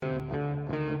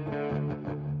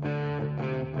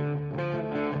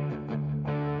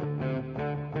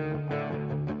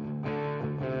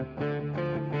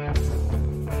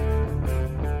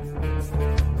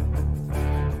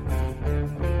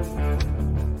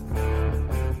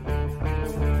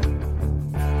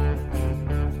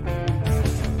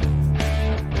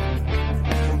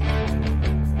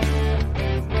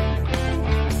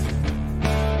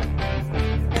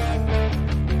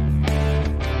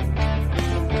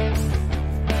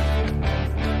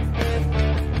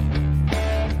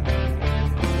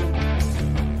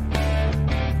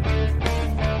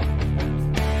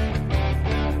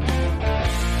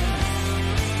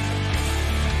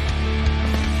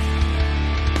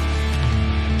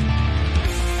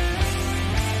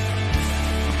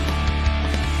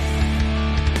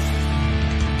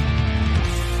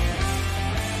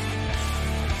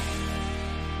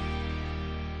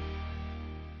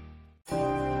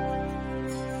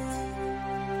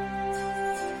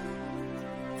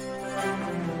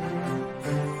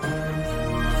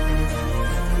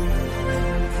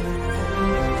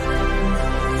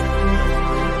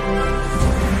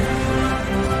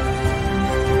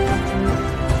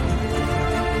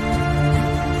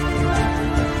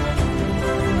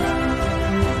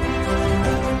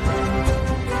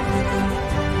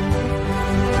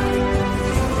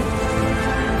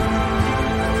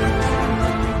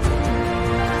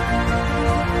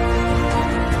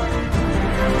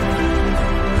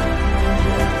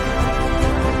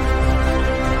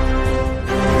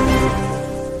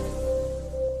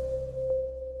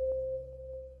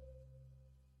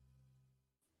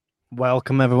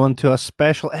Welcome everyone to a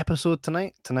special episode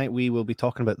tonight. Tonight we will be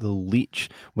talking about The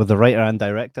Leech with the writer and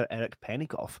director Eric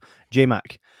Pennycoff.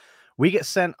 J-Mac, we get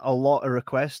sent a lot of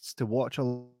requests to watch a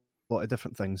lot of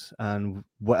different things, and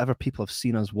whatever people have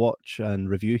seen us watch and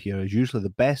review here is usually the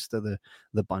best of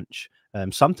the bunch.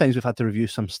 Sometimes we've had to review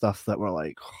some stuff that we're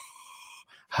like,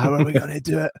 how are we going to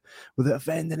do it without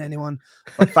offending anyone?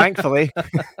 But thankfully,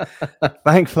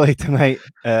 thankfully tonight,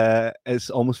 it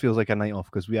almost feels like a night off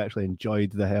because we actually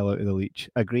enjoyed the hell out of The Leech.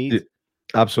 Agreed? Yeah,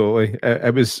 absolutely.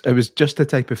 It was just the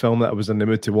type of film that I was in the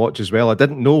mood to watch as well. I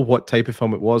didn't know what type of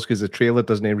film it was because the trailer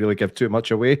doesn't really give too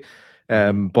much away.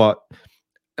 But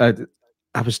I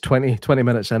was 20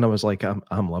 minutes in. I was like,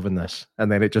 I'm loving this, and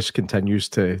then it just continues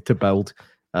to build.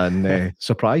 And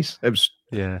surprise, it was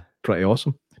pretty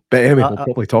awesome. But anyway, we'll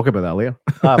probably talk about that later.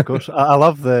 Of course. I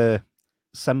love the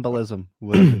symbolism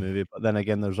within the movie, but then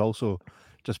again, there's also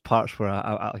just parts where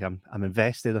I'm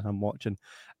invested and I'm watching,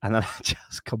 and then I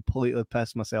just completely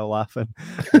piss myself laughing.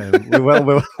 We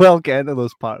will get into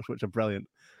those parts, which are brilliant.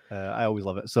 I always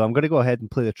love it. So I'm going to go ahead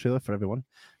and play the trailer for everyone.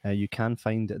 You can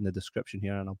find it in the description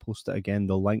here, and I'll post it again.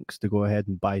 The links to go ahead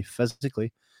and buy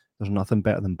physically. There's nothing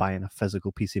better than buying a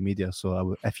physical piece of media.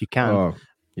 So if you can,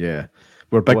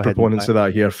 we're big proponents of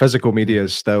that here. Physical media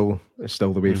is still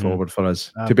the way forward for us.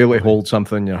 Absolutely. To be able to hold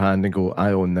something in your hand and go,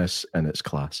 I own this, and it's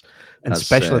class. And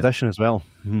special edition as well.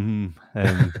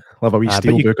 Love a wee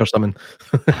steel book or something.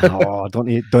 Don't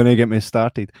you get me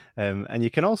started. And you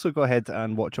can also go ahead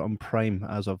and watch it on Prime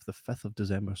as of the 5th of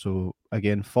December. So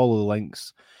again, follow the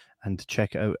links and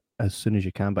check it out as soon as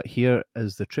you can. But here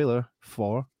is the trailer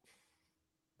for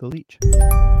The Leech.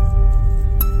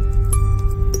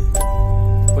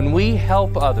 When we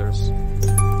help others,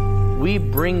 we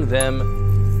bring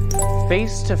them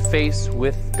face to face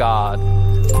with God.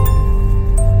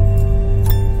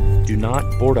 Do not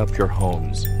board up your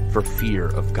homes for fear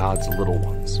of God's little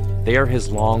ones. They are his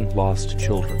long-lost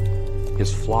children,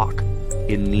 his flock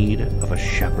in need of a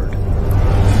shepherd.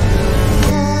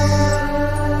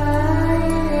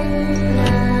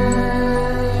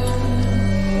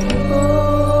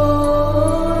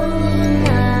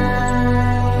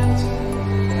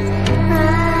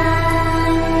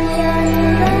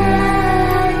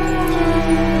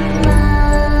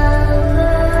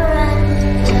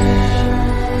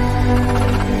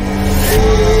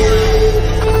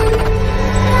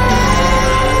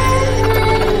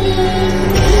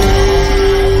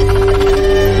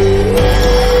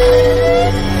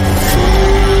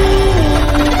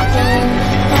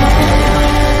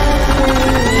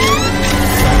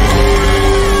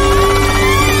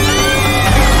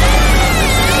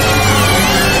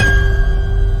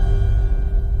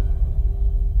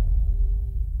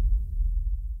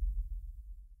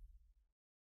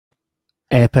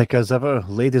 Epic as ever.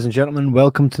 Ladies and gentlemen,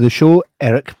 welcome to the show,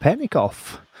 Eric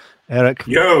Pennycoff. Eric,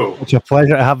 yo, it's a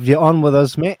pleasure to have you on with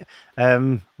us, mate.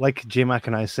 Like J-Mac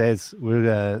and I said,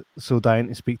 we're so dying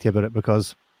to speak to you about it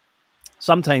because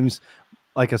sometimes,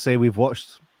 like I say, we've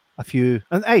watched a few,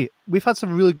 and hey, we've had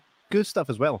some really good stuff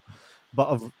as well,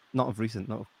 but not of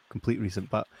complete recent,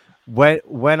 but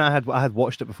when I had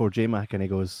watched it before J-Mac and he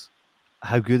goes,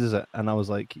 how good is it? And I was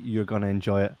like, you're going to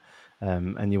enjoy it.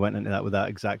 And you went into that with that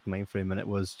exact mind frame, and it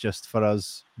was just for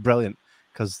us brilliant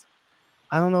because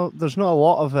I don't know, there's not a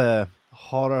lot of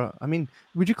horror. I mean,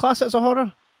 would you class it as a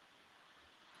horror?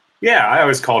 Yeah, I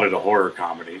always called it a horror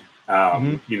comedy.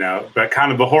 You know, but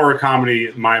kind of the horror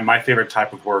comedy. My favorite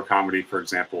type of horror comedy, for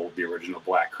example, the original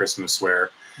Black Christmas, where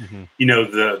you know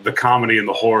the comedy and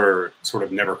the horror sort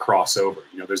of never cross over.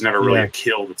 You know, there's never really a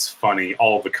kill that's funny.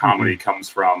 All of the comedy comes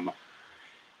from,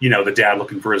 you know, the dad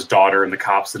looking for his daughter and the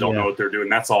cops that don't know what they're doing.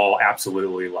 That's all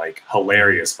absolutely like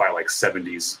hilarious by like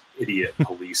 70s idiot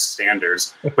police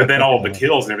standards. But then all of the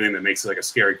kills and everything that makes it like a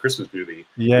scary Christmas movie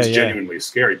is genuinely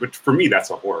scary. But for me,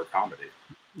 that's a horror comedy.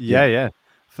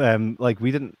 Like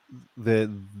we didn't,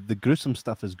 the gruesome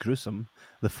stuff is gruesome.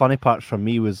 The funny part for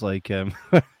me was like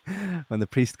when the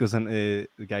priest goes into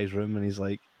the guy's room and he's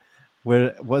like,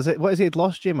 where was it? What is he had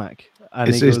lost, J-Mac? And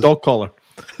it's his dog collar.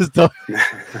 His dog.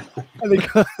 And he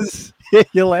goes,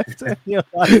 you left it here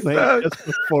last night just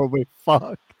before we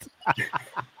fucked.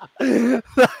 I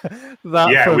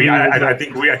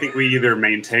think we either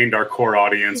maintained our core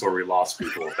audience or we lost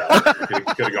people with that. It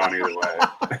could have gone either way.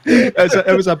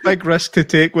 It was a big risk to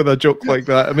take with a joke like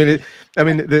that. I mean,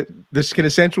 this kind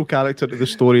of central character to the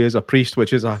story is a priest,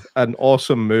 which is an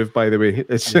awesome move, by the way.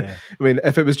 I mean,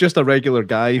 if it was just a regular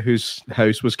guy whose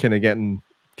house was kind of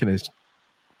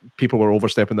people were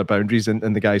overstepping their boundaries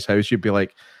in the guy's house, you'd be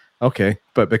like, okay,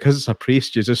 but because it's a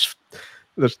priest, you just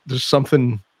there's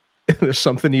something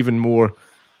even more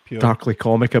pure, darkly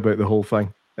comic about the whole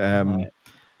thing. And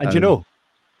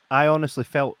I honestly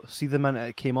felt, see the minute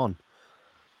it came on,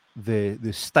 the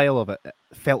style of it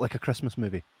felt like a Christmas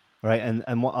movie, right?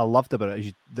 And what I loved about it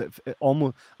is that it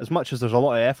almost, as much as there's a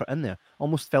lot of effort in there,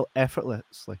 almost felt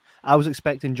effortlessly. I was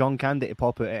expecting John Candy to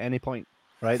pop out at any point,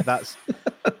 right? That's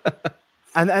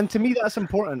and to me that's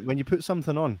important when you put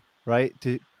something on, right?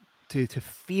 To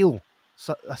feel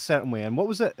a certain way. And what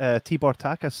was it? Tibor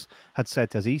Takas had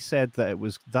said to us. He said that it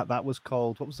was that was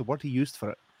called, what was the word he used for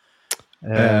it?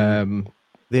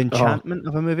 The enchantment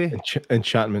of a movie.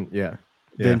 Enchantment, yeah.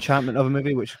 The enchantment of a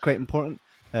movie, which is quite important.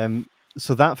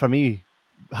 So that for me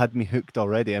had me hooked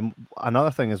already. And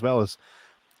another thing as well is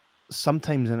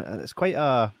sometimes, and it's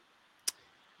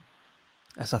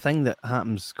a thing that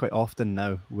happens quite often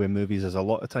now with movies, is a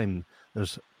lot of time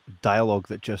there's dialogue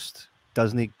that just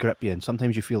doesn't grip you, and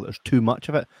sometimes you feel there's too much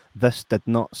of it. This did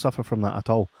not suffer from that at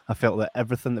all. I felt that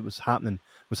everything that was happening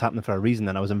for a reason,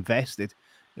 and I was invested,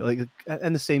 like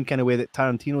in the same kind of way that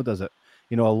Tarantino does it.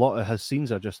 A lot of his scenes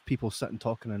are just people sitting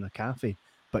talking in a cafe,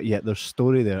 but yet there's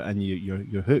story there, and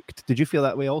you're hooked. Did you feel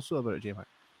that way also about it, J-Mac?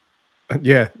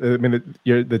 Yeah, I mean,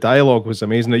 the dialogue was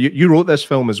amazing. You wrote this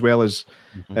film as well as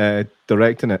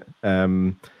directing it.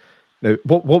 Now,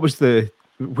 what was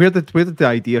where did the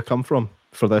idea come from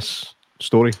for this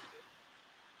story?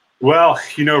 Well,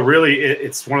 really,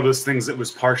 it's one of those things that was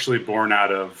partially born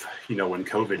out of, when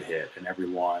COVID hit and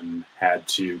everyone had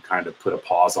to kind of put a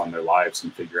pause on their lives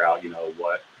and figure out,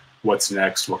 what's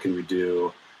next, what can we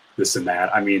do, this and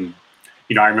that. I mean,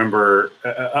 I remember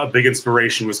a big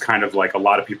inspiration was kind of like a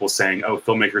lot of people saying, oh,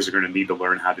 filmmakers are going to need to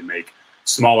learn how to make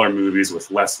smaller movies with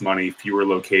less money, fewer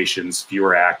locations,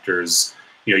 fewer actors.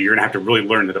 You're going to have to really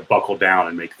learn to buckle down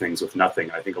and make things with nothing.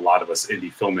 I think a lot of us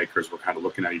indie filmmakers were kind of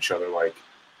looking at each other like,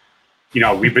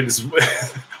 we've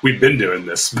been doing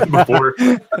this before,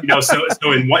 so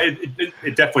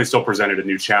it definitely still presented a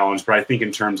new challenge. But I think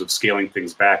in terms of scaling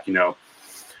things back,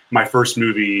 my first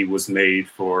movie was made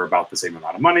for about the same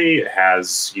amount of money. It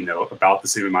has, about the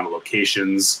same amount of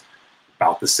locations,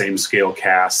 about the same scale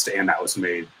cast, and that was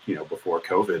made, before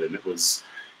COVID. And it was,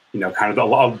 kind of a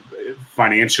lot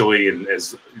financially, and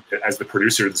as the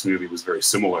producer of this movie was very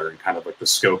similar in kind of like the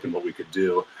scope and what we could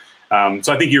do.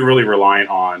 So I think you're really reliant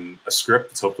on a script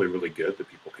that's hopefully really good that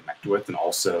people connect with, and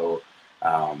also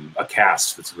a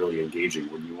cast that's really engaging.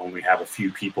 When you only have a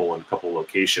few people in a couple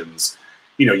locations,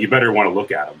 you better want to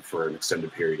look at them for an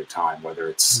extended period of time, whether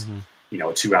it's, a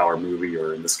 2-hour movie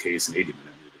or in this case, an 80-minute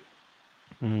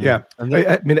movie. Yeah. I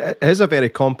mean, it is a very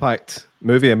compact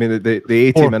movie. I mean, the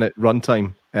 80-minute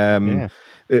runtime.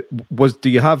 Was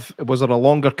there a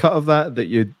longer cut of that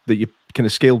you kind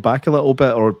of scaled back a little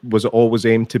bit, or was it always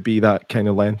aimed to be that kind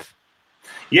of length?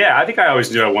 Yeah, I think I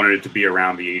always knew I wanted it to be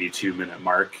around the 82-minute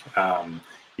mark.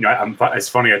 It's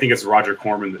funny. I think it's Roger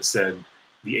Corman that said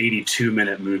the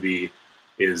 82-minute movie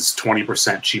is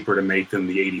 20% cheaper to make than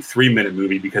the 83-minute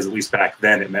movie, because at least back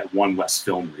then it meant one less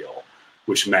film reel,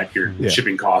 which meant your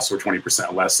shipping costs were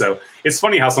 20% less. So it's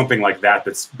funny how something like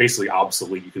that's basically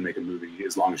obsolete. You can make a movie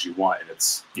as long as you want, and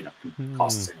it's can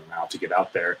cost the same amount to get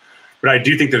out there. But I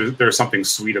do think that there's something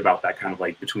sweet about that kind of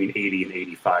like between 80 and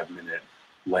 85-minute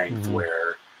length,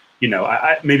 where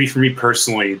I maybe for me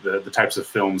personally, the types of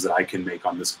films that I can make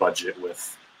on this budget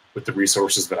with the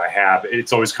resources that I have,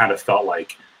 it's always kind of felt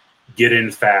like get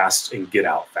in fast and get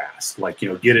out fast. Like,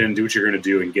 get in, do what you're going to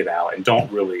do, and get out, and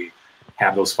don't really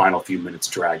have those final few minutes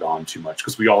drag on too much,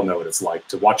 because we all know what it's like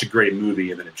to watch a great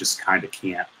movie and then it just kind of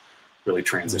can't really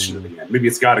transition to the end. Maybe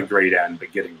it's got a great end,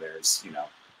 but getting there is,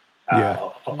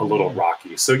 a little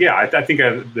rocky. So yeah, I think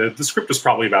the script was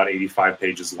probably about 85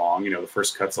 pages long. The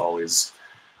first cut's always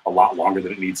a lot longer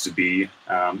than it needs to be.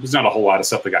 There's not a whole lot of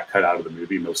stuff that got cut out of the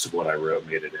movie. Most of what I wrote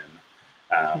made it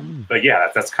in. But yeah,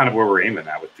 that's kind of where we're aiming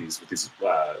at with these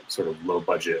sort of low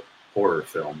budget horror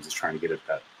films, is trying to get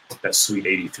at that sweet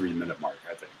 83-minute mark,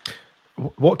 I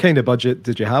think. What kind of budget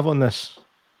did you have on this?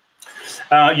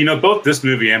 Both this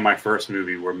movie and my first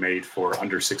movie were made for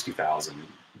under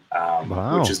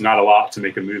 $60,000, which is not a lot to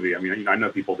make a movie. I mean, I know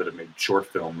people that have made short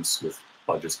films with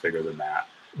budgets bigger than that.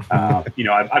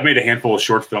 I've made a handful of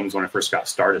short films when I first got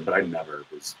started, but I never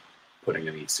was putting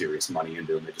any serious money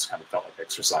into them. They just kind of felt like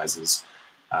exercises.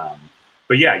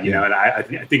 But yeah, and I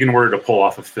think in order to pull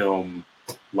off a film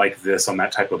like this on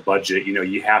that type of budget,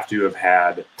 you have to have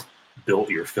had built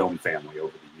your film family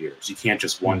over the years. You can't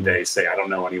just one day say, I don't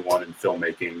know anyone in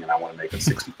filmmaking and I want to make a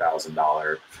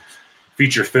 $60,000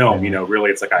 feature film.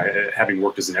 Really, it's like having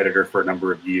worked as an editor for a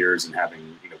number of years and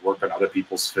having worked on other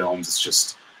people's films, it's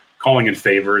just calling in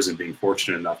favors and being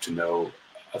fortunate enough to know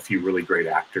a few really great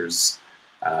actors,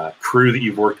 crew that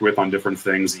you've worked with on different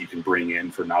things that you can bring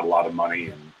in for not a lot of money,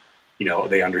 and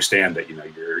they understand that,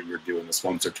 you're doing this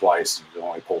once or twice, and you can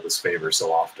only pull this favor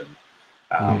so often.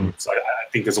 So I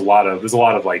think there's a lot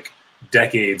of like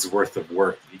decades worth of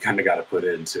work that you kind of got to put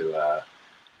in to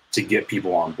get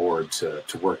people on board to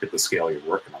work at the scale you're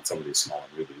working on some of these smaller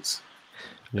movies.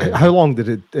 Yeah. How long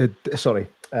did how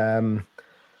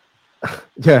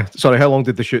long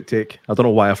did the shoot take? I don't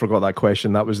know why I forgot that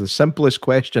question. That was the simplest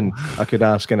question I could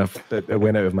ask, and it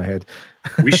went out of my head.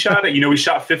 We shot it. We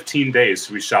shot 15 days.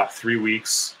 So we shot 3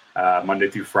 weeks, Monday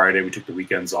through Friday. We took the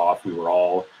weekends off. We were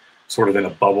all sort of in a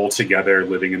bubble together,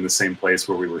 living in the same place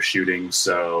where we were shooting.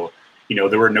 So,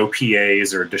 there were no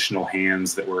PAs or additional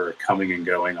hands that were coming and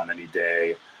going on any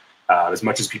day. As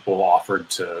much as people offered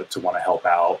to want to help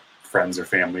out, friends or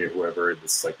family or whoever,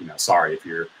 it's like, sorry, if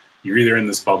you're either in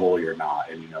this bubble or you're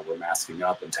not. And, we're masking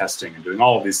up and testing and doing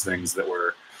all of these things that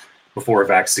were before a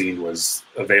vaccine was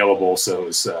available. So it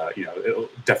was,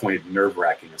 definitely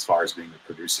nerve-wracking as far as being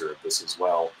the producer of this as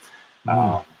well.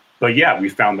 But yeah, we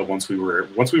found that once we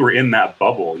were in that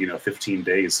bubble, 15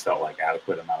 days felt like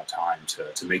adequate amount of time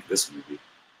to make this movie.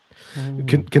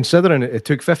 Considering it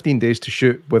took 15 days to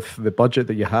shoot with the budget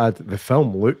that you had, the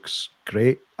film looks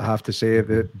great. I have to say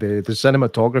the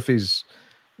cinematography is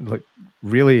like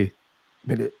really.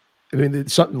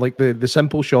 It's something like the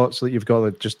simple shots that you've got,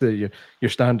 like just your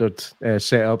standard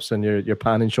setups and your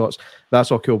panning shots.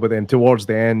 That's all cool. But then towards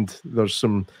the end, there's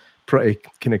some pretty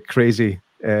kind of crazy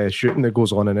shooting that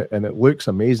goes on in it, and it looks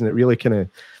amazing. It really kind of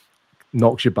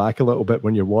knocks you back a little bit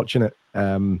when you're watching it.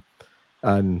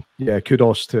 And yeah,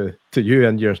 kudos to you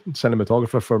and your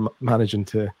cinematographer for managing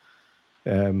to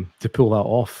pull that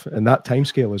off, and that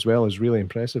timescale as well is really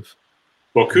impressive.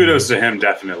 Well, kudos to him,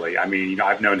 definitely. I mean,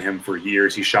 I've known him for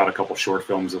years. He shot a couple short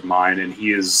films of mine, and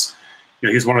he is,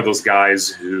 he's one of those guys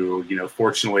who,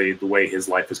 fortunately, the way his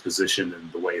life is positioned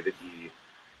and the way that he,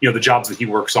 the jobs that he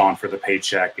works on for the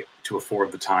paycheck to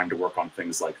afford the time to work on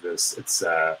things like this, it's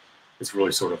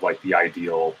really sort of like the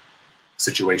ideal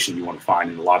situation you want to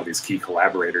find in a lot of these key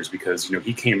collaborators, because,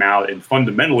 he came out and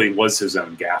fundamentally was his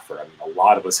own gaffer. I mean, a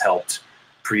lot of us helped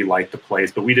pre-light the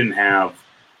place, but we didn't have,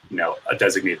 a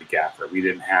designated gaffer. We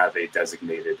didn't have a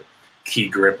designated key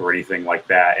grip or anything like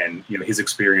that. And, his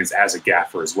experience as a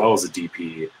gaffer as well as a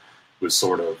DP was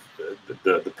sort of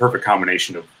the perfect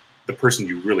combination of the person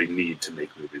you really need to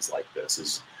make movies like this.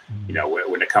 Is,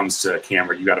 when it comes to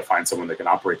camera, you got to find someone that can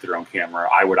operate their own camera.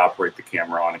 I would operate the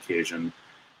camera on occasion.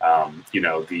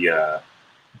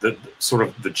 The sort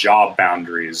of the job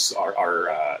boundaries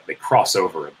are they cross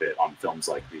over a bit on films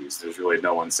like these. There's really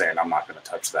no one saying, I'm not going to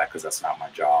touch that because that's not my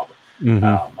job.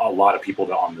 A lot of people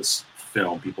that on this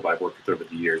film, people that I've worked with over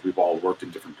the years, we've all worked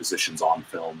in different positions on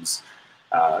films.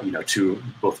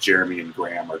 Both Jeremy and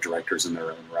Graham are directors in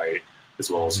their own right,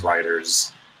 as well as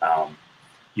writers.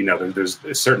 There's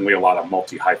certainly a lot of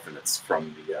multi-hyphenates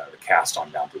from the cast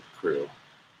on down to the crew.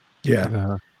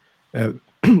 Yeah.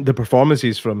 The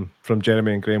performances from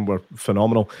Jeremy and Graham were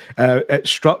phenomenal. It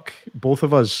struck both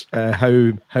of us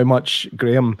how much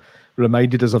Graham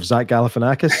reminded us of Zach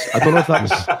Galifianakis. I don't know if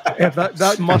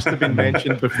that must have been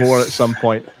mentioned before at some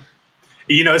point.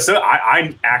 So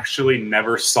I actually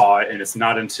never saw it, and it's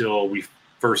not until we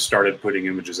first started putting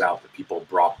images out that people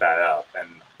brought that up. And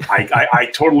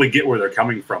I totally get where they're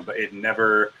coming from, but it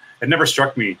never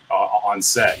struck me on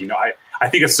set. I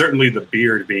think it's certainly the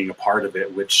beard being a part of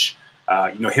it, which.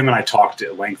 Him and I talked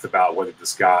at length about whether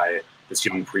this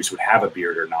young priest would have a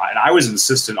beard or not. And I was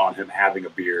insistent on him having a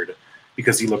beard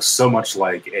because he looks so much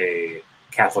like a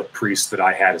Catholic priest that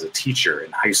I had as a teacher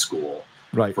in high school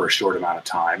for a short amount of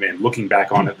time. And looking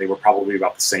back on it, they were probably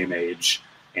about the same age.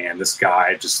 And this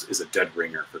guy just is a dead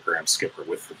ringer for Graham Skipper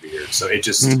with the beard. So it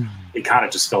kind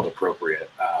of just felt appropriate.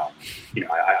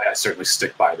 I certainly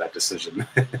stick by that decision.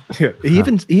 Yeah, he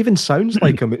even sounds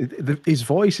like him. His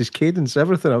voice, his cadence,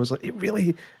 everything. I was like, it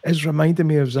really is reminding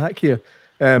me of Zach here.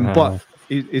 But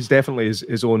he's definitely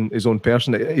his own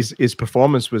person. His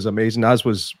performance was amazing, as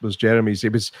was Jeremy's.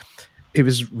 He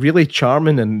was really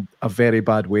charming in a very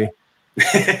bad way.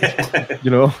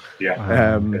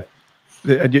 Yeah.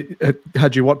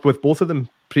 Had you worked with both of them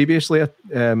previously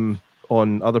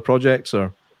on other projects,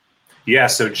 or? Yeah,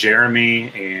 so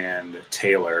Jeremy and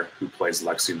Taylor, who plays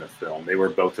Lexi in the film, they were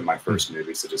both in my first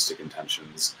movie, Sadistic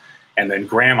Intentions. And then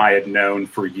Graham I had known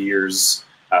for years.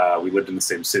 We lived in the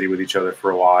same city with each other for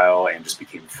a while and just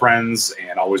became friends,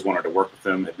 and always wanted to work with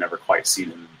him. Had never quite seen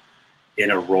him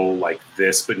in a role like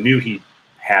this, but knew he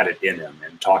had it in him.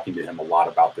 And talking to him a lot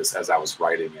about this as I was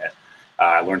writing it,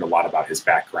 I learned a lot about his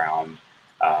background.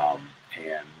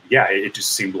 And yeah, it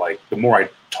just seemed like the more I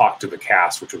talked to the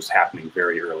cast, which was happening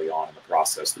very early on in the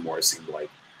process, the more it seemed like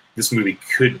this movie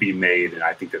could be made. And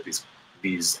I think that these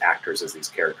these actors as these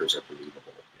characters are believable.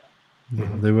 Yeah,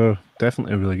 they were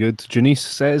definitely really good. Janice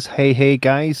says, hey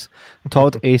guys.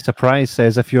 Todd A Surprise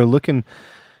says, if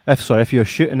you're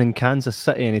shooting in Kansas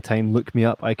City anytime, look me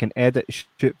up. I can edit,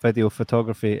 shoot video,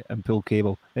 photography, and pull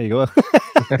cable. There you go.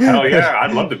 Hell yeah,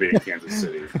 I'd love to be in Kansas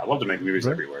City. I'd love to make movies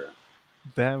everywhere.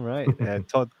 Damn right.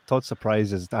 Todd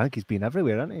Surprise I think he's been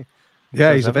everywhere, hasn't he?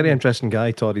 Yeah, he's a very interesting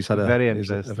guy, Todd. He's had a very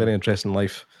interesting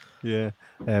life. Yeah.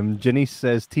 Janice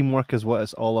says, teamwork is what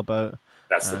it's all about.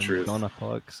 That's the truth. Donna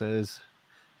Pollock says,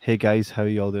 hey guys, how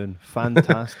you all doing?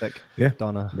 Fantastic. Yeah,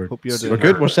 Donna. Hope you're doing. We're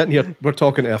good. We're sitting here. We're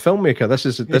talking to a filmmaker. This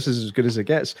is as good as it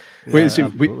gets. Yeah,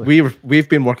 we've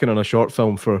been working on a short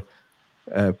film for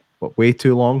way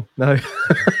too long now.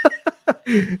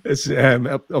 It's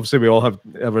obviously we all have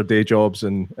our day jobs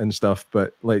and stuff,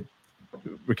 but like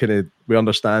we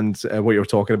understand what you're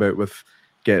talking about with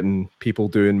getting people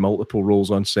doing multiple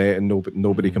roles on set and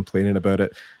nobody complaining about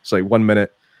it. It's like one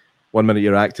minute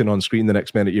you're acting on screen, the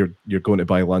next minute you're going to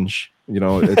buy lunch. You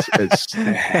know, it's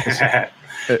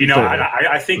you know,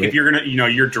 I think if you're gonna, you know,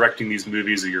 you're directing these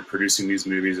movies or you're producing these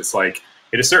movies, it's like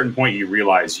at a certain point you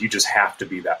realize you just have to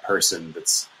be that person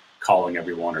that's calling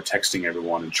everyone or texting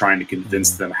everyone and trying to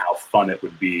convince them how fun it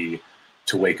would be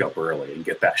to wake up early and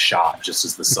get that shot just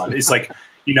as the sun. It's like,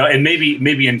 you know, and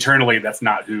maybe internally that's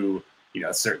not who, you know,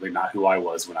 it's certainly not who I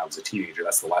was when I was a teenager.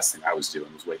 That's the last thing I was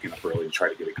doing, was waking up early to try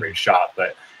to get a great shot.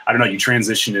 But I don't know, you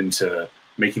transition into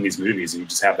making these movies and you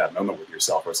just have that moment with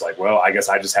yourself where it's like, well, I guess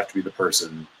I just have to be the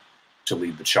person to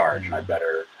lead the charge. And I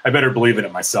better believe in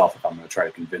it myself if I'm going to try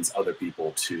to convince other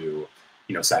people to,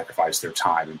 you know, sacrifice their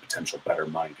time and potential better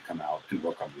money to come out and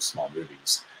work on these small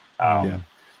movies.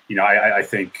 You know, I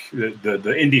think the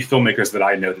indie filmmakers that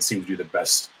I know that seem to do the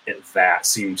best at that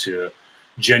seem to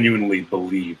genuinely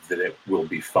believe that it will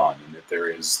be fun and that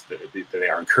that they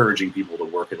are encouraging people to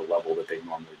work at a level that they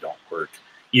normally don't work,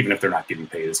 even if they're not getting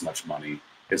paid as much money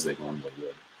as they normally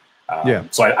would.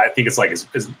 So I think it's like as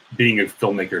being a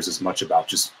filmmaker is as much about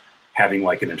just having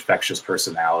like an infectious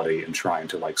personality and trying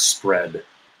to like spread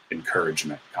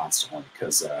encouragement constantly,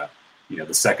 because you know,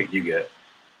 the second you get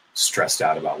stressed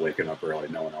out about waking up early,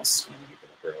 no one else is going to wake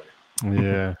up early.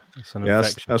 Yeah,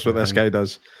 that's what this guy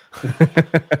does.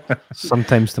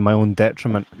 Sometimes to my own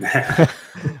detriment.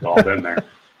 All been there.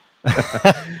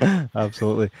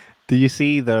 Absolutely. Do you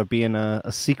see there being a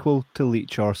sequel to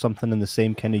Leech or something in the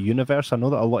same kind of universe? I know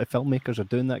that a lot of filmmakers are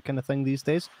doing that kind of thing these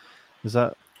days. Is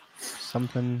that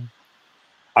something?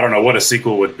 I don't know what a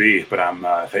sequel would be, but I'm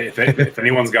if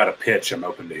anyone's got a pitch, I'm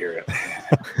open to hear it.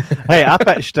 Hey, I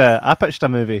pitched a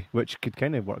movie which could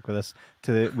kind of work with this.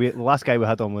 The last guy we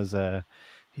had on was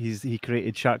he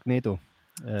created Sharknado.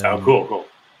 Oh, cool.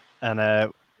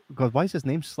 And God, why is his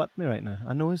name slipped me right now?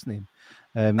 I know his name.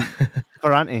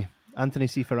 Ferrante, Anthony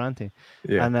C. Ferrante.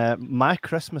 Yeah. And my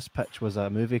Christmas pitch was a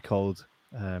movie called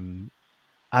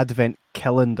Advent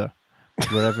Calendar,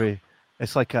 where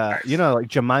it's like like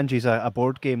Jumanji's a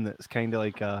board game that's kind of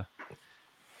like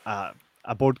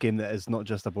a board game that is not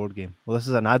just a board game. Well, this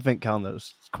is an advent calendar.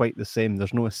 It's quite the same.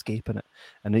 There's no escaping it.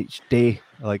 And each day,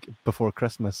 like before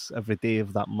Christmas, every day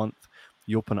of that month,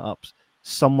 you open it up.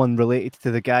 Someone related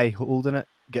to the guy holding it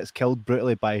gets killed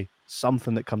brutally by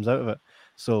something that comes out of it.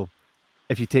 So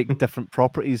if you take different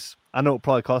properties, I know it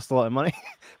probably costs a lot of money,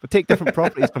 but take different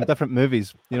properties from different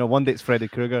movies. You know, one day it's Freddy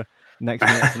Krueger, next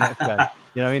minute it's the next guy.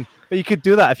 You know what I mean? But you could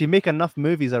do that. If you make enough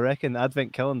movies, I reckon the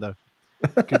Advent Calendar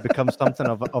could become something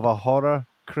of a horror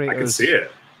creator. I can see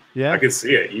it. Yeah, I can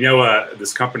see it. You know,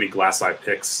 this company, Glass Eye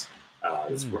Pix,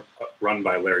 is run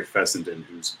by Larry Fessenden,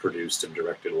 who's produced and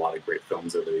directed a lot of great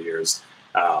films over the years.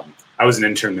 I was an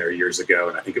intern there years ago,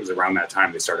 and I think it was around that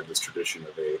time they started this tradition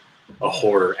of a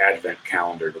horror Advent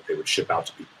calendar that they would ship out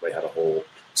to people. They had a whole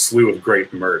slew of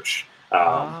great merch.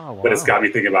 But it's got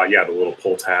me thinking about the little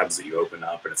pull tabs that you open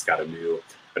up, and it's got a new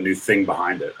thing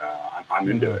behind it. I'm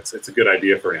into it. It's a good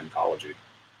idea for an anthology.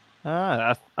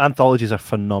 Anthologies are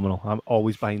phenomenal. I'm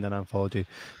always behind an anthology.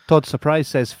 Todd Surprise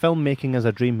says, filmmaking is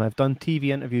a dream. I've done TV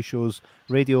interview shows,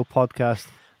 radio, podcast,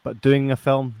 but doing a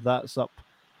film, that's up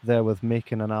there with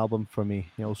making an album for me.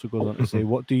 He also goes on to say,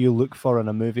 what do you look for in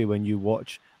a movie when you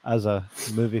watch as a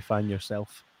movie fan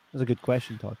yourself? That's a good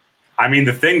question, Todd. I mean,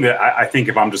 the thing that I think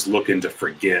if I'm just looking to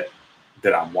forget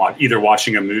that I'm either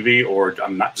watching a movie or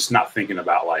I'm not thinking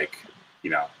about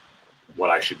what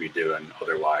I should be doing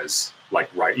otherwise,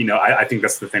 I think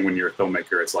that's the thing when you're a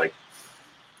filmmaker. It's like,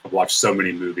 I've watched so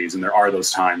many movies, and there are those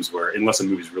times where unless a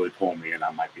movie's really pulling me in, I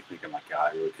might be thinking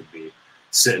I really could be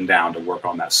sitting down to work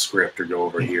on that script or go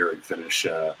over here and finish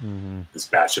this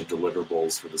batch of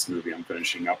deliverables for this movie I'm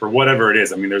finishing up or whatever it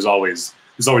is. I mean, there's always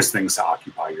things to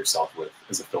occupy yourself with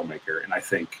as a filmmaker. And I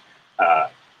think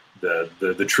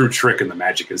the true trick and the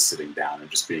magic is sitting down and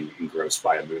just being engrossed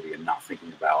by a movie and not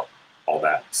thinking about all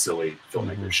that silly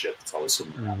filmmaker shit that's always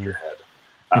swimming around your head.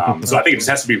 So I think it just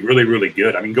has to be really, really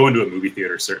good. I mean, going to a movie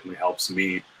theater certainly helps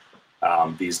me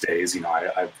these days. You know,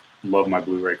 I love my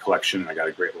Blu-ray collection, and I got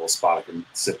a great little spot I can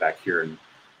sit back here and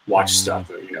watch stuff.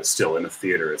 But, you know, still in a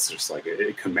theater, it's just like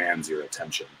it commands your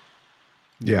attention.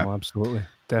 Yeah, absolutely,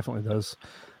 definitely does.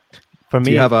 For me,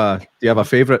 do you have a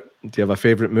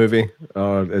favorite movie,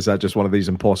 or is that just one of these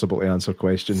impossible to answer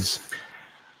questions?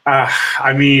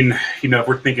 I mean, you know, if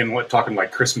we're talking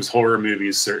like Christmas horror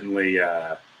movies, certainly,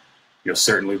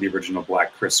 certainly the original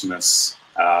Black Christmas.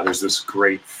 There's this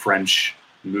great French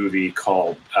movie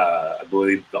called, I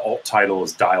believe the alt title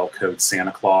is Dial Code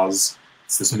Santa Claus.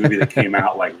 It's this movie that came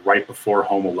out like right before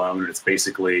Home Alone, and it's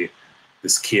basically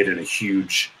this kid in a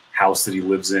huge house that he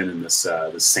lives in, and this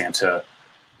Santa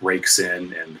breaks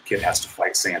in, and the kid has to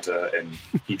fight Santa, and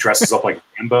he dresses up like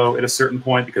Rambo at a certain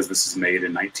point because this is made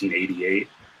in 1988.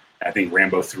 I think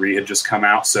Rambo 3 had just come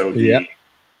out, so he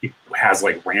has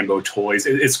like Rambo toys.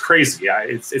 It's crazy. Yeah,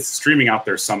 it's streaming out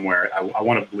there somewhere. I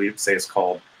want to say it's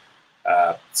called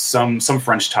some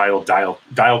French title,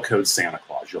 Dial Code Santa Claus.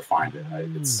 You'll find it.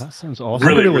 That sounds awesome.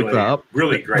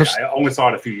 Really great. I only saw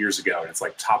it a few years ago, and it's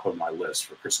like top of my list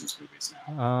for Christmas movies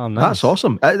now. Oh, nice. That's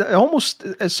awesome.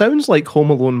 It sounds like Home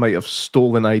Alone might have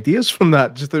stolen ideas from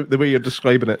that, just the way you're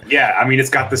describing it. Yeah, I mean, it's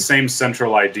got the same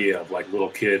central idea of like little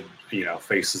kid, you know,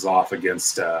 faces off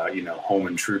against home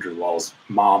intruder while his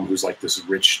mom, who's like this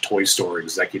rich toy store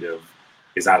executive,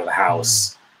 is out of the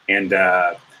house. And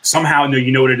somehow,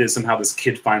 you know what it is? Somehow this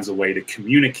kid finds a way to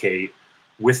communicate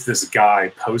with this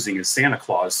guy posing as Santa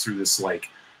Claus through this like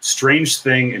strange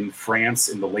thing in France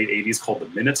in the late 80s called the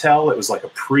Minitel. It was like a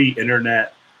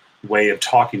pre-internet way of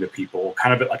talking to people,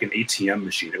 kind of like an ATM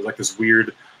machine. It was like this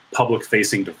weird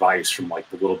public-facing device from like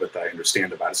the little bit that I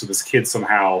understand about it. So this kid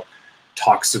somehow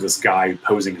talks to this guy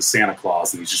posing as Santa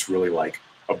Claus, and he's just really like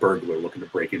a burglar looking to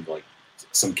break into like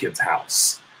some kid's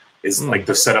house. Is like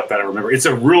the setup that I remember. It's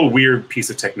a real weird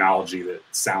piece of technology that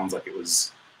sounds like it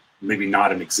was maybe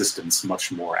not in existence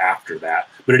much more after that,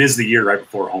 but it is the year right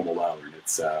before Home Alone, and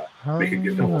it's make a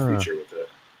good double feature with it.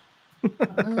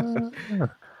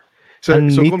 So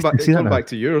going back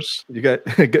to yours,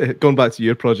 going back to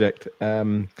your project.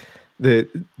 Did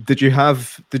you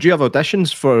have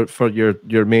auditions for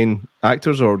your main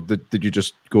actors, or did you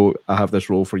just go, I have this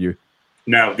role for you?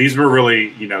 No, these were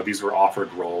really, these were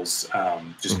offered roles,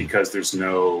 just because there's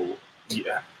no,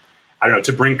 I don't know,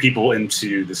 to bring people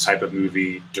into this type of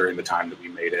movie during the time that we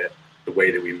made it, the way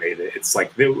that we made it. It's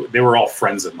like they were all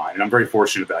friends of mine, and I'm very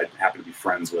fortunate that I happen to be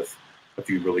friends with a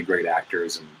few really great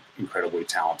actors and incredibly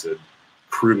talented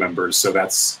crew members. So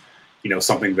that's,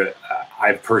 something that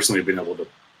I've personally been able to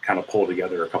kind of pull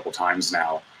together a couple times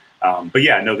now. But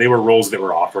yeah, no, they were roles that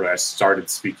were offered. I started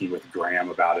speaking with Graham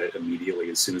about it immediately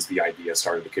as soon as the idea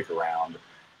started to kick around.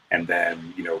 And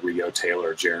then, Rio,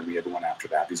 Taylor, Jeremy, everyone after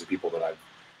that. These are people that I've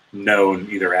known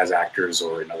either as actors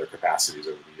or in other capacities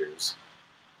over the years.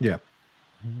 Yeah.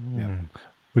 Yeah.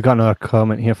 We got another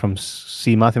comment here from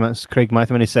Craig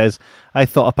Matthew, and he says, I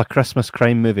thought up a Christmas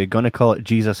crime movie, gonna call it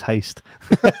Jesus Heist.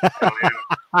 Oh, yeah.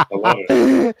 I love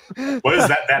it. What is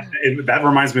that? That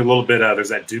reminds me a little bit. There's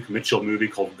that Duke Mitchell movie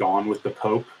called Gone with the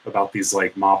Pope about these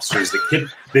like mobsters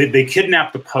that they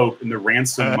kidnap the Pope, and the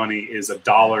ransom money is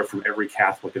 $1 from every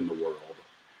Catholic in the world.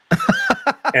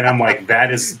 And I'm like,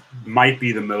 might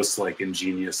be the most like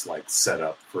ingenious like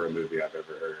setup for a movie I've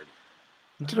ever heard.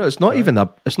 It's not even a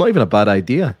bad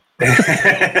idea.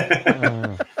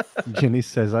 Ginny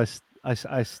says,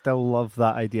 I still love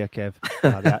that idea, Kev.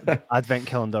 The Advent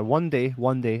calendar. One day,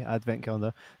 Advent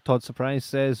calendar. Todd Surprise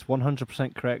says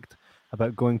 100% correct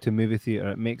about going to movie theater.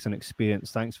 It makes an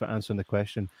experience. Thanks for answering the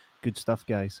question. Good stuff,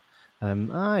 guys.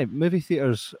 Movie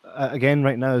theaters again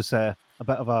right now is a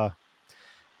bit of a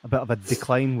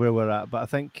decline where we're at, but I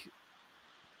think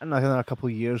in another couple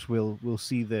of years we'll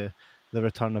see the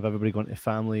return of everybody going to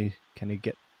family, kind of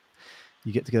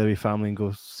you get together with your family and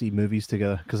go see movies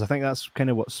together, because I think that's kind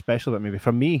of what's special about movie.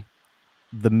 For me,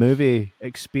 the movie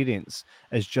experience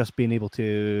is just being able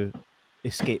to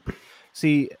escape.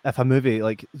 See, if a movie,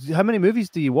 like, how many movies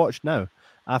do you watch now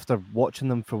after watching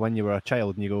them for when you were a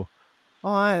child, and you go,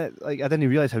 oh, I didn't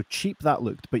realize how cheap that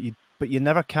looked, but you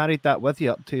never carried that with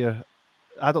you up to your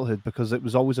adulthood, because it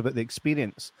was always about the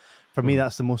experience. For me,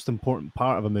 that's the most important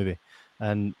part of a movie.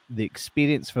 And the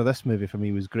experience for this movie for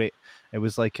me was great. It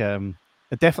was like,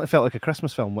 it definitely felt like a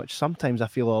Christmas film, which sometimes I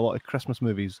feel a lot of Christmas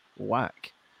movies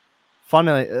lack.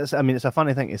 It's a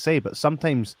funny thing to say, but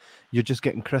sometimes you're just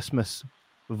getting Christmas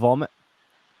vomit.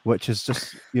 which is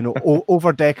just,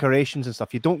 over decorations and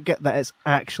stuff. You don't get that it's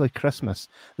actually Christmas,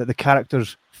 that the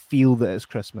characters feel that it's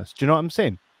Christmas. Do you know what I'm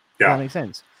saying? Yeah. Does that make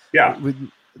sense? Yeah.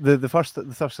 The first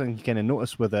thing you kind of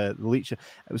notice with the leech, it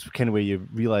was kind of where you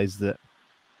realise that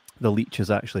the leech is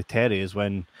actually Terry, is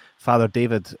when Father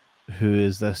David, who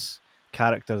is this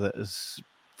character that is,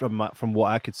 from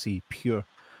what I could see, pure,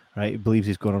 right? He believes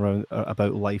he's going around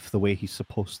about life the way he's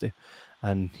supposed to,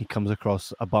 and he comes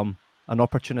across a bum, an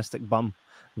opportunistic bum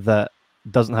that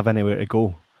doesn't have anywhere to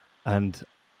go, and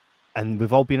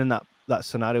we've all been in that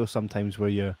scenario sometimes where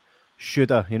you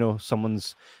shoulda,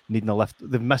 someone's needing a lift,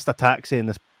 they've missed a taxi in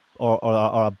this or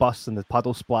a bus, and the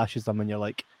puddle splashes them, and you're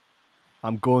like,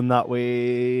 I'm going that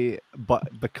way,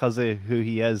 but because of who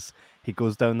he is, he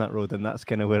goes down that road, and that's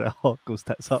kind of where it all goes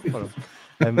tits up for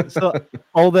him. So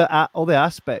all the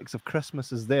aspects of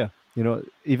Christmas is there,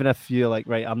 even if you're like,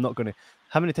 right, I'm not going to.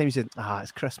 How many times you say,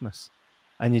 it's Christmas,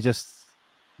 and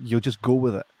you'll just go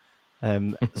with it.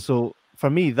 So for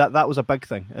me, that was a big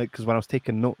thing, because when I was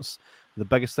taking notes, the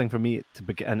biggest thing for me to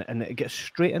begin, and it gets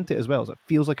straight into it as well, is it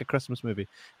feels like a Christmas movie,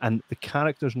 and the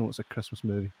characters know it's a Christmas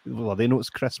movie. Well, they know it's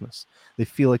Christmas. They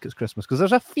feel like it's Christmas because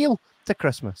there's a feel to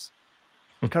Christmas.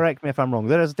 Correct me if I'm wrong.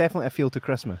 There is definitely a feel to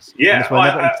Christmas. Yeah,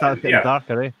 whenever it starts getting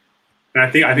darker, eh? And I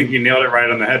think you nailed it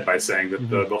right on the head by saying that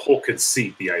the whole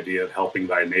conceit, the idea of helping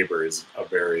thy neighbor, is a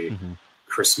very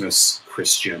Christmas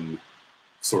Christian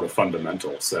sort of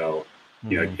fundamental. So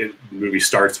the movie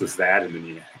starts with that, and then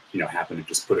you happen to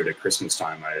just put it at Christmas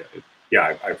time. I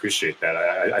appreciate that.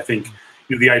 I think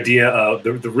the idea of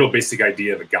the real basic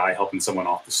idea of a guy helping someone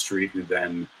off the street who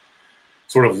then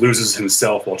sort of loses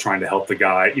himself while trying to help the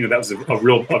guy. That was a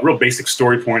real basic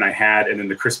story point I had, and then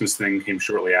the Christmas thing came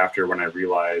shortly after, when I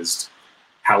realized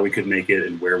how we could make it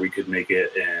and where we could make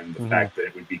it, and the fact that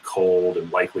it would be cold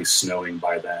and likely snowing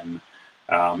by then.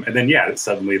 And then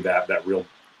suddenly that real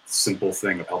simple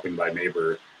thing of helping thy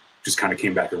neighbor just kind of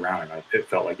came back around, and it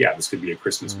felt like, this could be a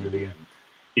Christmas movie, and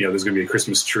there's going to be a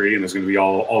Christmas tree, and there's going to be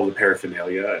all the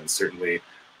paraphernalia, and certainly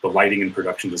the lighting and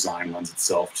production design lends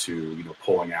itself to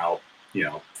pulling out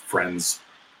friends'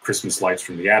 Christmas lights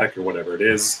from the attic or whatever it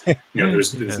is.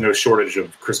 There's no shortage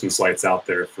of Christmas lights out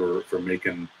there for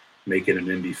making an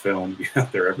indie film.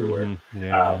 They're everywhere.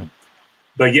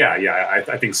 But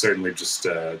I think certainly just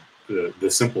the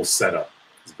simple setup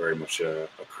is very much a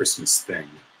Christmas thing.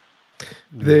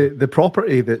 The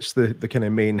property that's the kind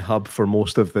of main hub for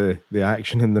most of the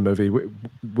action in the movie,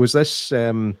 was this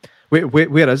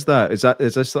where is that?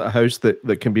 Is this a house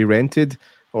that can be rented,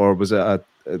 or was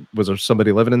there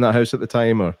somebody living in that house at the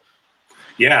time? Or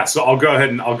so I'll go ahead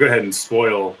and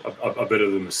spoil a bit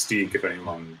of the mystique if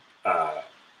anyone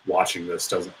watching this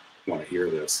doesn't want to hear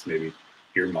this. Maybe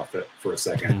earmuff it for a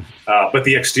second. But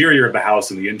the exterior of the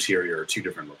house and the interior are two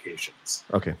different locations.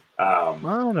 Okay.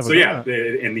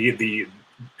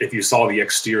 If you saw the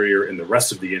exterior and the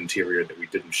rest of the interior that we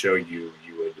didn't show you,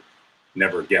 you would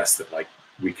never guess that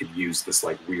we could use this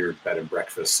weird bed and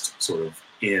breakfast sort of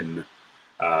inn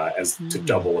to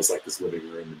double as this living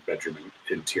room and bedroom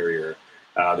interior.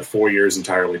 The foyer is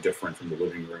entirely different from the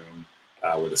living room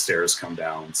where the stairs come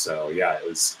down. So it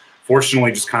was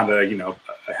fortunately just kind of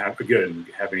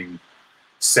having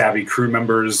savvy crew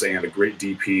members and a great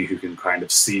DP who can kind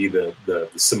of see the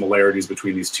similarities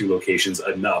between these two locations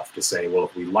enough to say, well,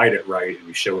 if we light it right and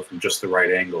we show it from just the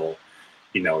right angle,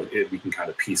 we can kind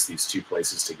of piece these two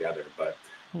places together. But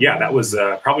that was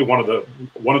probably one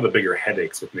of the bigger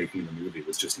headaches with making the movie,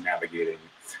 was just navigating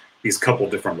these couple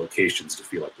different locations to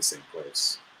feel like the same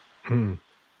place.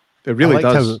 It really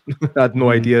does. I had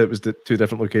no idea it was the two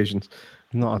different locations.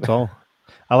 Not at all.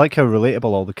 I like how relatable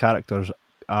all the characters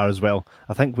are as well.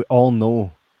 I think we all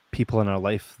know people in our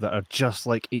life that are just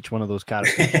like each one of those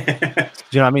characters. Do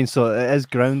you know what I mean? So it is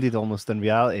grounded almost in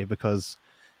reality, because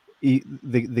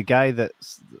the guy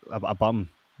that's a bum,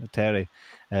 Terry,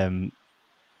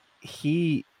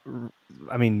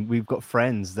 we've got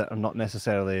friends that are not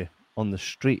necessarily on the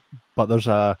street, but there's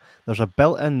a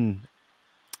built-in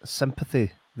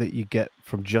sympathy that you get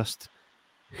from just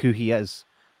who he is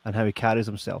and how he carries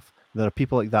himself. There are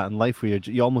people like that in life where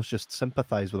you almost just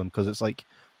sympathize with him, because it's like,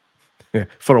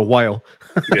 for a while.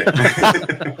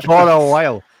 For a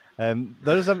while.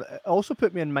 It also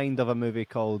put me in mind of a movie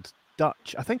called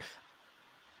Dutch. I think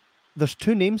there's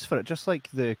two names for it, just like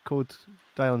the Code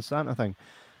Dial Santa thing.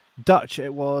 Dutch,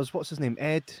 it was, what's his name?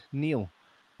 Ed Neal.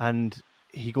 And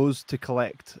he goes to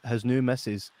collect his new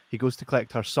missus. He goes to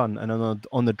collect her son. And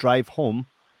on the drive home,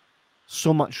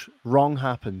 so much wrong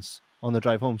happens on the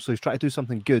drive home. So he's trying to do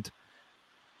something good.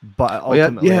 but Oh, yeah,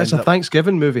 ultimately it's ends a up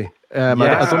Thanksgiving movie. I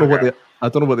don't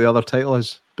know what the other title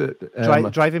is,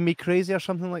 but driving me crazy or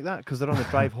something like that, because they're on the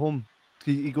drive home.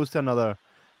 He goes to another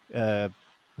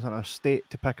state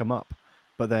to pick him up,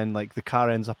 but then like the car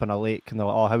ends up in a lake, and they're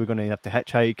like, "Oh, how are we going to have to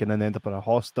hitchhike?" And then they end up in a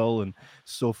hostel and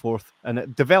so forth. And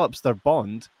it develops their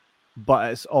bond,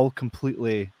 but it's all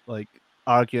completely like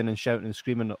arguing and shouting and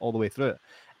screaming all the way through it.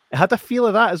 It had a feel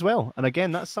of that as well. And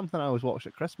again, that's something I always watched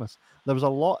at Christmas. There was a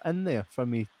lot in there for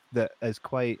me that is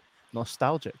quite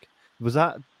nostalgic. Was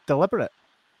that deliberate?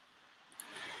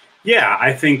 Yeah,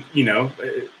 I think,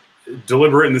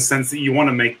 deliberate in the sense that you want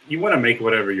to make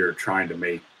whatever you're trying to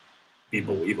make be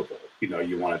believable.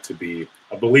 You want it to be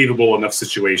a believable enough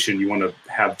situation. You want to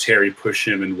have Terry push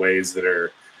him in ways that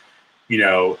are,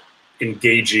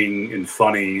 engaging and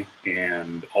funny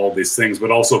and all these things, but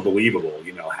also believable.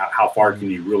 How far can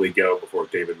you really go before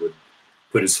David would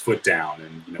put his foot down?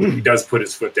 And when he does put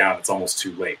his foot down, it's almost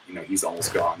too late. He's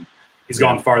almost gone. He's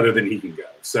gone farther than he can go.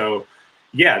 So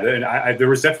yeah, there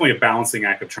was definitely a balancing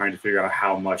act of trying to figure out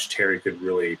how much Terry could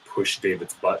really push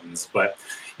David's buttons. But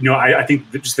I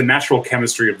think just the natural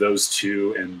chemistry of those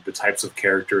two and the types of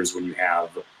characters, when you have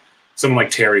someone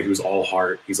like Terry who's all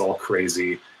heart, he's all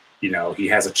crazy. He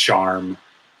has a charm.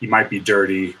 He might be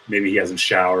dirty. Maybe he hasn't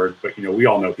showered, but we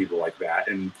all know people like that.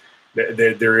 And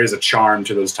there is a charm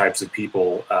to those types of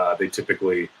people. They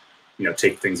typically,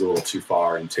 take things a little too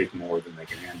far and take more than they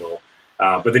can handle.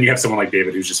 But then you have someone like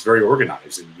David who's just very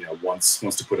organized and wants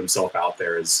to put himself out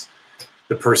there as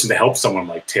the person to help someone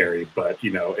like Terry. But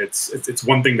it's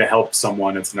one thing to help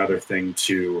someone. It's another thing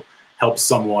to help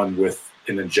someone with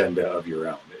an agenda of your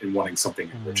own and wanting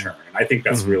something in return. And I think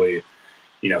that's really.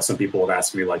 Some people have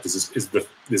asked me, like, is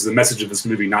the message of this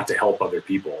movie not to help other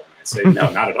people? And I say, no,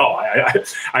 not at all.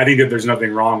 I think that there's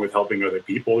nothing wrong with helping other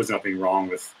people. There's nothing wrong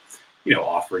with,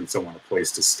 offering someone a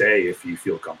place to stay if you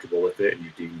feel comfortable with it and you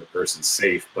deem the person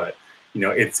safe. But,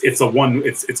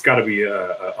 it's got to be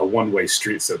a one-way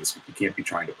street, so to speak. You can't be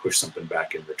trying to push something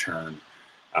back in return.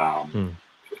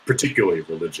 Particularly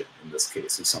religion in this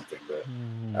case is something that,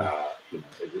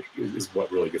 is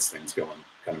what really gets things going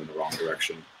kind of in the wrong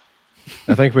direction.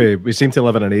 I think we seem to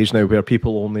live in an age now where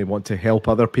people only want to help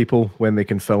other people when they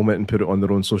can film it and put it on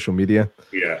their own social media.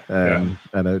 And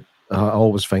I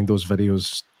always find those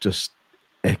videos just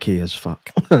icky as fuck.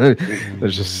 They're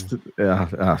just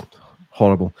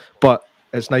horrible. But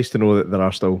it's nice to know that there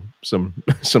are still some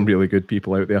really good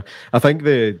people out there. I think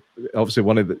obviously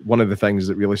one of the things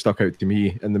that really stuck out to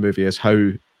me in the movie is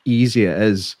how easy it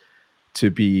is to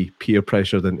be peer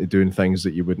pressured into doing things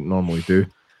that you wouldn't normally do.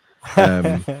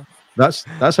 That's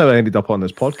how I ended up on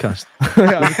this podcast.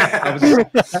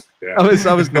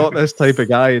 I was not this type of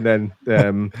guy, and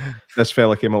then this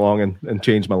fella came along and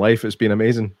changed my life. It's been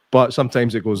amazing, but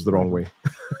sometimes it goes the wrong way.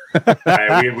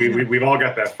 We've all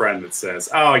got that friend that says,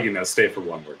 "Oh, stay for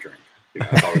one more drink."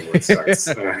 That's always where it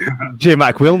starts.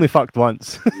 J-Mac, we only fucked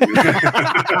once.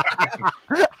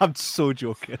 I'm so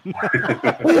joking.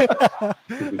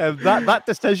 That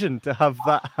decision to have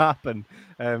that happen,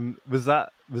 was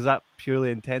that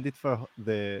purely intended for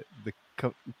the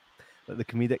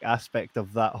comedic aspect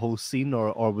of that whole scene,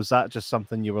 or was that just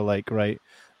something you were like, right,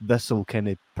 this will kind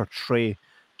of portray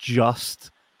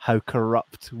just how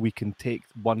corrupt we can take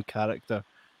one character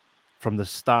from the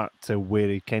start to where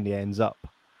he kind of ends up?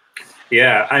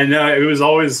 Yeah, I know. It was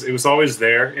always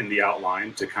there in the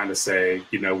outline to kind of say,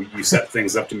 you set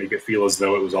things up to make it feel as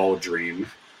though it was all a dream.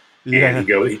 Yeah. And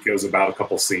he goes about a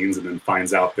couple scenes and then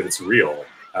finds out that it's real.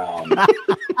 And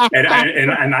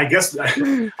I guess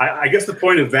the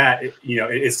point of that,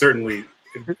 it certainly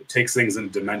takes things in a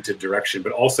demented direction,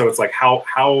 but also it's like how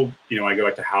I go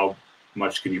back to how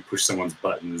much can you push someone's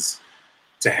buttons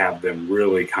to have them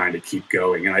really kind of keep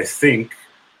going. And I think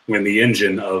when the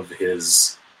engine of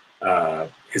his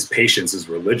patience is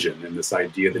religion and this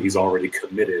idea that he's already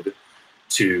committed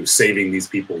to saving these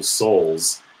people's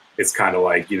souls, it's kind of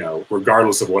like,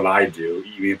 regardless of what I do,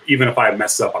 even if I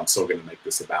mess up, I'm still going to make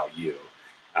this about you.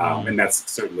 And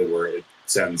that's certainly where it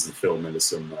sends the film into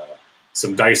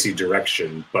some dicey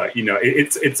direction. But,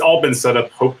 it's all been set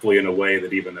up hopefully in a way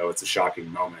that even though it's a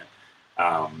shocking moment,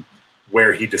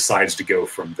 where he decides to go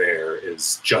from there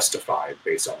is justified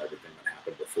based on everything that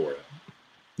happened before it.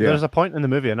 Yeah. There's a point in the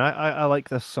movie, and I like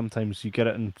this sometimes. You get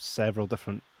it in several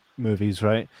different movies,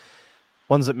 right?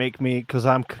 Ones that make me, because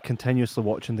I'm continuously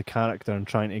watching the character and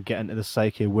trying to get into the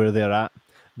psyche where they're at.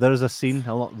 There's a scene,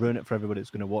 I'll not ruin it for everybody that's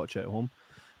going to watch it at home,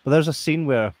 but there's a scene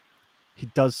where he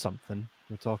does something.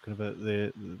 We're talking about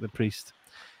the priest.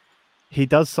 He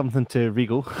does something to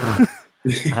Regal,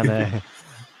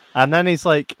 and then he's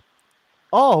like,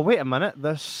 "Oh, wait a minute!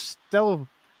 There's still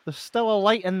there's still a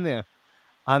light in there.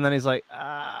 And then he's like,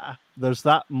 there's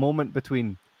that moment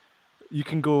between you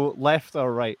can go left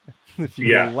or right. If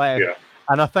you go left. Yeah.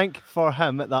 And I think for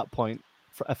him at that point,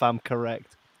 if I'm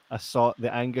correct, I saw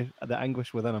the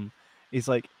anguish within him. He's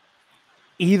like,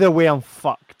 either way, I'm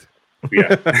fucked.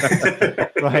 Yeah.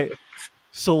 Right.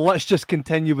 So let's just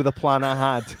continue with the plan I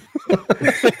had.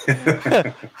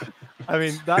 I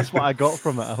mean, that's what I got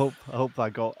from it. I hope I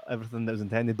got everything that was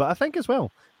intended. But I think as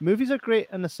well, movies are great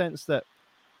in the sense that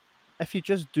if you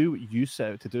just do what you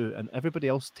set out to do and everybody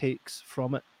else takes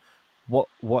from it what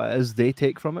it is they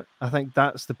take from it, I think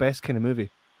that's the best kind of movie.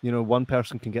 You know, one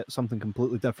person can get something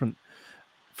completely different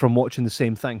from watching the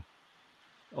same thing.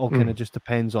 All kind of just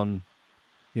depends on,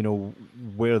 you know,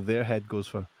 where their head goes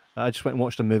for. I just went and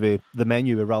watched a movie, The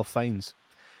Menu, with Ralph Fiennes,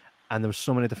 and there were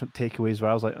so many different takeaways where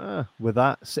I was like, with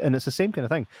that, and it's the same kind of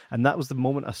thing. And that was the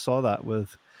moment I saw that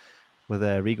with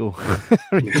Regal,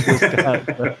 Regal's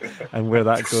character, and where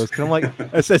that goes. Because I'm like,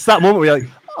 it's that moment where you're like,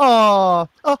 oh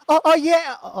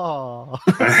yeah, oh.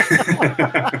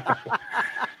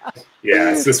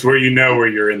 Yeah, it's just where you know where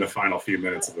you're in the final few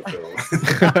minutes of the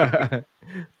film.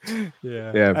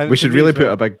 Yeah. We should really put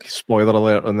a big spoiler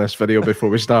alert on this video before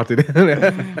we started.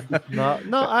 No,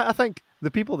 I think the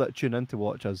people that tune in to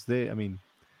watch us, I mean,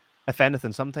 if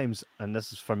anything, sometimes, and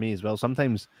this is for me as well,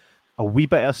 sometimes a wee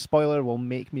bit of spoiler will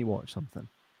make me watch something.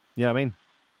 You know what I mean?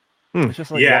 It's just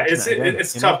like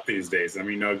it's tough these days. I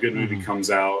mean, a good movie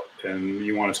comes out and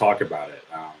you want to talk about it.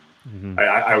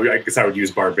 I guess I would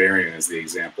use Barbarian as the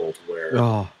example, to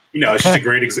where it's just a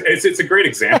great. It's a great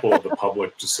example of the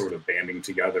public just sort of banding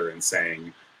together and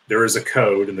saying there is a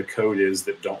code, and the code is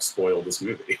that don't spoil this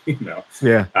movie. You know,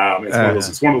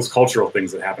 it's one of those cultural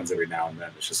things that happens every now and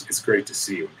then. It's great to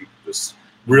see when people just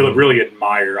really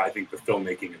admire, I think, the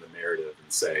filmmaking and the narrative,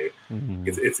 and say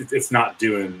it's not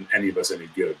doing any of us any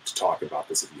good to talk about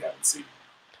this if you haven't seen it.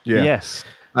 Yeah. Yes.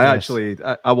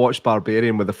 I watched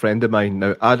Barbarian with a friend of mine.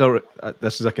 Now,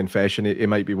 this is a confession. He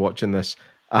might be watching this.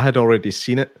 I had already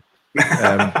seen it,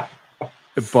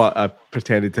 but I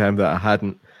pretended to him that I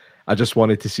hadn't. I just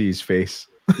wanted to see his face,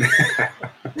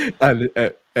 and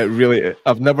it really.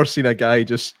 I've never seen a guy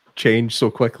just change so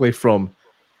quickly from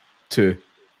to.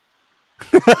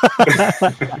 That's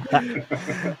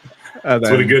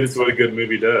what a good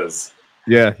movie does.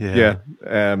 Yeah.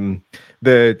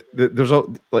 There's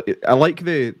I like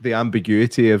the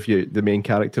ambiguity of the main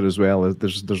character as well.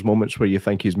 There's moments where you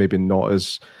think he's maybe not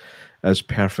as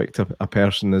perfect a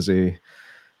person as he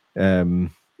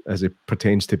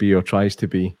pretends to be or tries to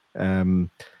be.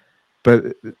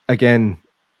 But again,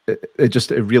 it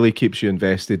really keeps you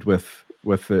invested with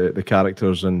the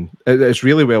characters, and it's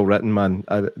really well written, man.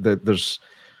 There's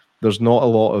not a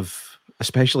lot of,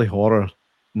 especially horror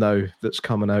now, that's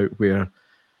coming out where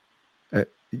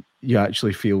you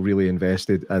actually feel really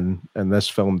invested, and this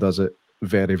film does it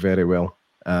very, very well.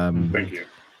 Thank you.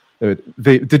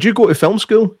 Did you go to film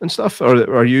school and stuff, or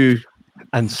are you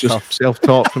just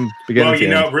self-taught from beginning? Well, you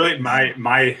know, really,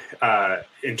 my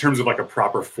in terms of like a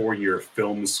proper 4-year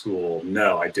film school,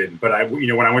 no, I didn't. But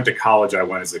when I went to college, I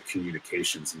went as a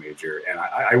communications major, and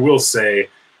I will say,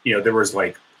 there was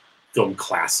like film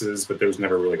classes, but there was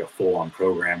never really like a full-on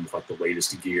program with like the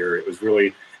latest gear. It was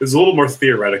a little more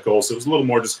theoretical, so it was a little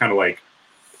more just kind of like,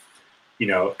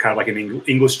 kind of like an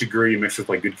English degree mixed with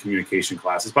like good communication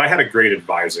classes. But I had a great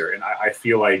advisor, and I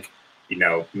feel like,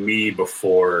 me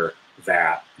before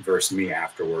that versus me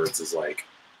afterwards is like,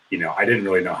 I didn't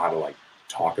really know how to like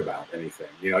talk about anything.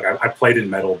 I played in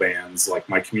metal bands. Like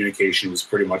my communication was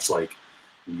pretty much like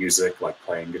music, like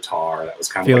playing guitar. That was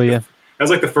kind of that was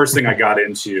like the first thing I got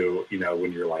into,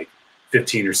 when you're like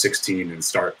 15 or 16 and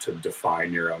start to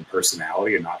define your own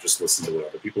personality and not just listen to what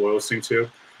other people are listening to.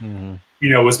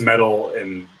 Was metal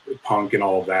and punk and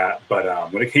all of that.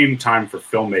 But when it came time for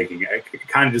filmmaking, it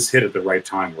kind of just hit at the right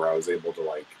time where I was able to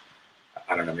like,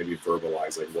 I don't know, maybe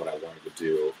verbalize like what I wanted to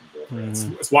do.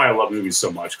 That's why I love movies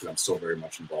so much, because I'm still very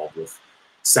much involved with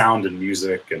sound and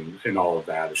music and all of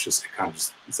that. It's just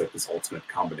it's like this ultimate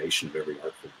combination of every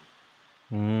art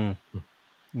form.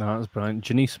 No, that's brilliant.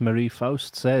 Janice Marie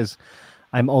Faust says,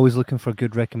 I'm always looking for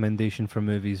good recommendation for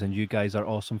movies, and you guys are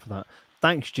awesome for that.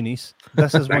 Thanks, Janice.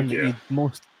 This is one that you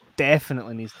most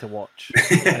definitely needs to watch.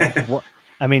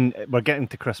 I mean, we're getting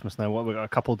to Christmas now. We've got a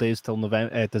couple of days till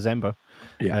December.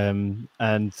 Yeah.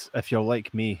 And if you're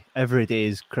like me, every day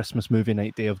is Christmas movie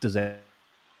night day of December.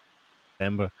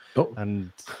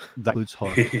 And that includes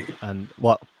horror. And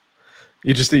what?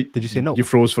 Did you say no? You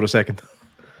froze for a second.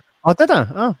 Oh, did I?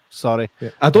 Oh, sorry.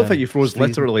 Yeah. I don't think you froze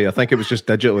literally. I think it was just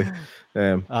digitally.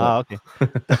 Okay.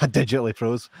 Digitally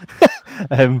froze.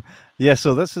 Yeah,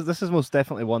 so this is most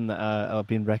definitely one that I've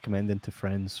been recommending to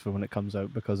friends for when it comes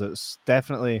out, because it's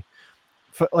definitely,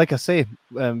 like I say,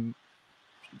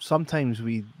 sometimes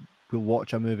we'll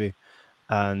watch a movie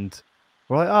and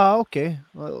we're like, oh, okay,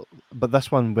 well, but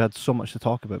this one we had so much to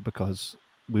talk about because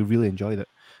we really enjoyed it,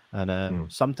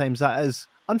 and sometimes that is,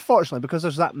 unfortunately, because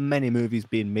there's that many movies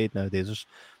being made nowadays. There's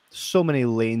so many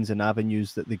lanes and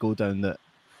avenues that they go down that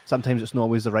sometimes it's not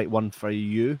always the right one for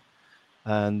you.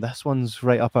 And this one's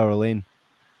right up our lane,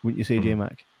 wouldn't you say,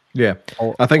 J-Mac? Yeah,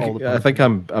 I think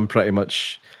I'm pretty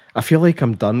much. I feel like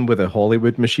I'm done with the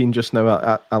Hollywood machine just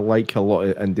now. I like a lot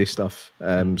of indie stuff,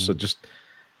 so just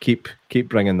keep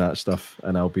bringing that stuff,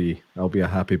 and I'll be a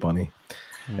happy bunny.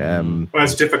 Well,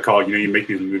 it's difficult, you make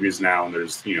these movies now, and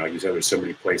there's, like you said, there's so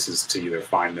many places to either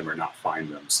find them or not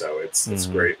find them. So it's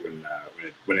great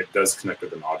when it does connect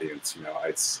with an audience.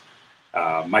 It's.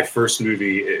 My first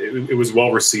movie, it was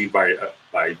well received by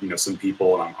some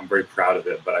people, and I'm very proud of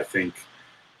it. But I think,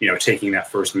 taking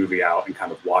that first movie out and kind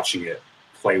of watching it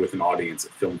play with an audience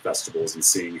at film festivals and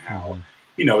seeing how,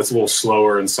 it's a little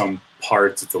slower in some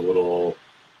parts, it's a little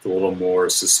more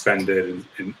suspended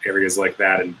in areas like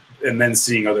that, and then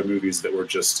seeing other movies that were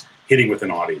just hitting with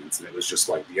an audience, and it was just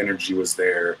like the energy was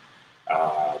there,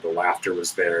 the laughter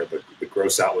was there, the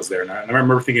gross out was there, and I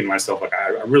remember thinking to myself, like,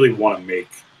 I really want to make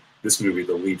this movie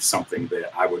to leave something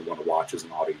that I would want to watch as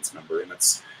an audience member. And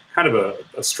it's kind of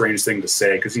a strange thing to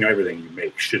say, because everything you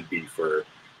make should be for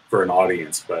an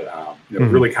audience, but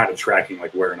really kind of tracking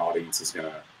like where an audience is going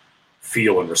to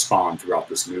feel and respond throughout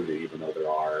this movie, even though there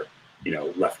are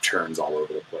left turns all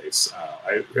over the place.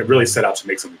 I really set out to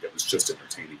make something that was just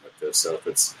entertaining with this. So if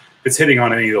it's hitting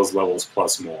on any of those levels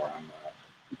plus more,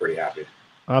 I'm pretty happy.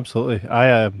 Absolutely.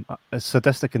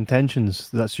 Sadistic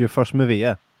Intentions, that's your first movie,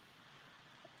 yeah?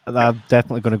 I'm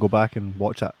definitely going to go back and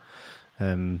watch that.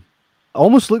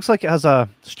 Almost looks like it has a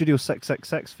Studio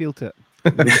 666 feel to it.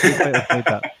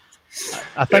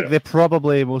 I think they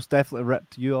probably most definitely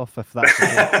ripped you off if that's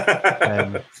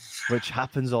the case, which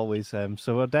happens always. So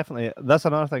we're definitely, that's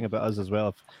another thing about us as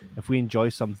well. If we enjoy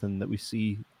something that we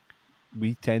see,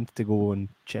 we tend to go and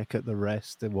check out the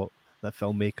rest of what that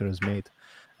filmmaker has made.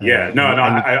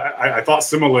 I thought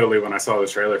similarly when I saw the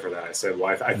trailer for that. I said,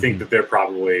 well, I think that they're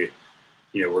probably,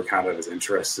 we're kind of as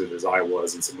interested as I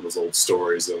was in some of those old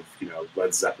stories of,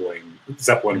 Led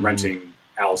Zeppelin renting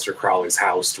Aleister Crowley's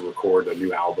house to record a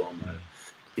new album,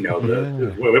 and,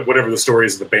 whatever the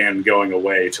stories of the band going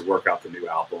away to work out the new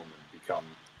album and become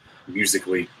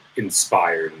musically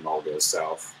inspired, and all goes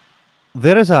south.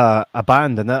 There is a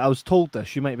band, and I was told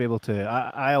this, you might be able to.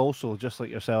 I also, just like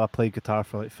yourself, I played guitar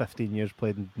for like 15 years,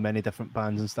 played in many different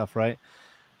bands and stuff, right?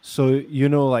 So,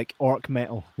 like orc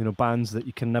metal, bands that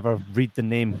you can never read the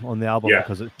name on the album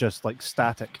because it's just like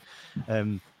static.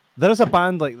 There is a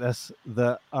band like this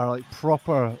that are like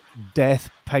proper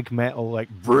death pig metal, like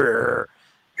brrr.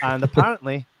 And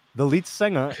apparently the lead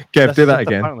singer. Kev, do that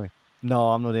again. Apparently, no,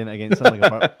 I'm not doing it again. It sounds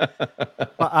like a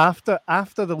But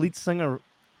after the lead singer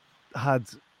had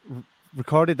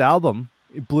recorded the album,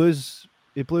 he blew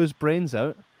his brains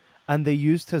out, and they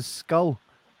used his skull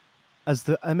as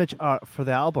the image art for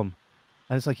the album.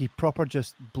 And it's like he proper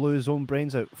just blew his own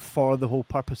brains out for the whole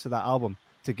purpose of that album,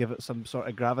 to give it some sort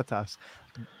of gravitas.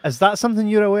 Is that something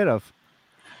you're aware of?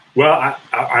 Well,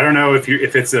 I don't know if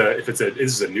this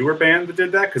is a newer band that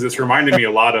did that, because it's reminded me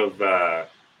a lot of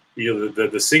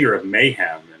the singer of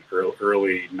Mayhem in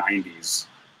early 90s.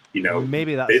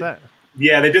 Maybe that's it.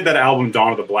 Yeah, they did that album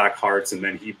Dawn of the Black Hearts, and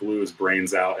then he blew his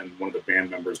brains out, and one of the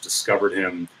band members discovered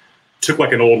him, took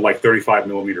like an old 35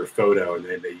 millimeter photo, and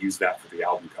then they used that for the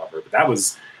album cover. But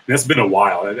that's been a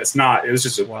while. It was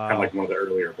just kind of like one of the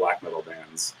earlier black metal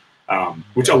bands,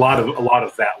 which a lot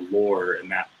of that lore in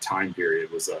that time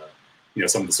period was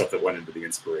some of the stuff that went into the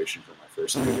inspiration for my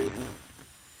first movie.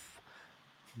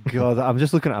 God, I'm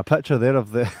just looking at a picture there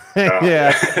of the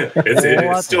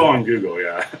it's still on Google.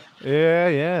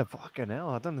 Yeah, fucking hell,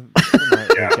 I don't know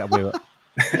get away with it.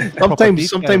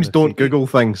 Sometimes don't Google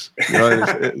things.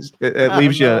 It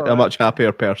leaves you a much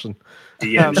happier person.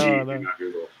 DMG, not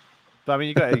Google. But I mean,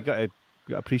 you got to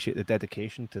appreciate the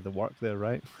dedication to the work there,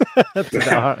 right?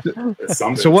 It's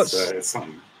something. So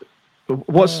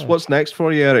what's next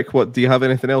for you, Eric? What do you have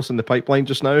anything else in the pipeline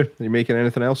just now? Are you making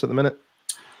anything else at the minute?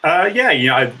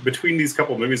 Between these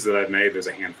couple of movies that I've made, there's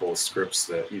a handful of scripts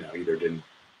that either didn't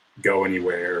go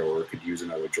anywhere or could use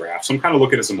another draft. So I'm kind of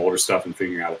looking at some older stuff and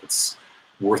figuring out if it's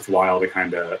worthwhile to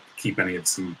kind of keep any of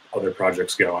some other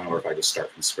projects going, or if I just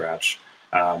start from scratch.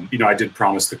 I did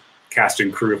promise the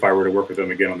casting crew, if I were to work with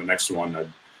them again on the next one,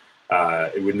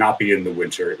 it would not be in the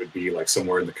winter. It would be like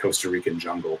somewhere in the Costa Rican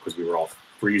jungle, because we were all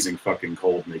freezing fucking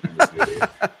cold making this movie.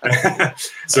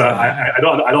 So I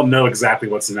don't know exactly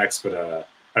what's next, but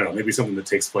I don't know, maybe something that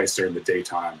takes place during the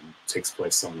daytime and takes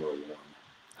place somewhere warm.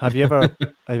 Have you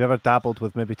ever dabbled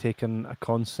with maybe taking a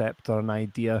concept or an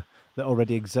idea that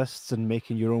already exists and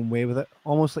making your own way with it,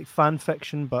 almost like fan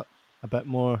fiction, but a bit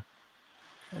more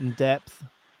in depth?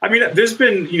 I mean, there's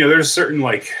been, there's certain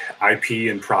like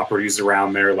IP and properties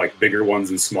around there, like bigger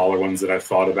ones and smaller ones that I've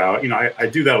thought about. I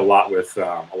do that a lot with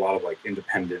a lot of like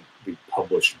independently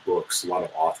published books, a lot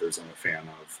of authors I'm a fan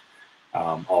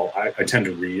of. I tend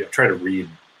to read, I try to read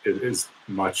as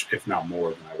much, if not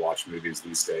more, than I watch movies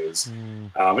these days.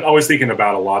 And always thinking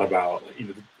about a lot about,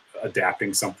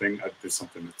 adapting something. There's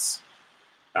something that's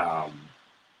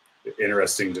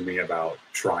interesting to me about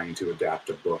trying to adapt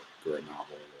a book or a novel.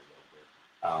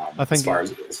 I think as far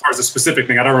as a specific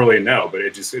thing, I don't really know, but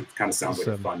it kind of sounds like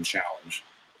a fun challenge.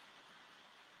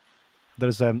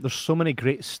 There's so many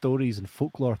great stories and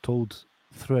folklore told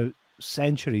throughout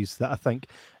centuries that I think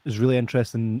is really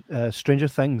interesting. Stranger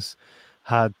Things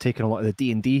had taken a lot of the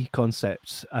D&D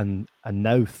concepts, and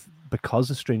now because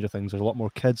of Stranger Things, there's a lot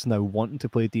more kids now wanting to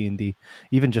play D&D.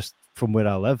 Even just from where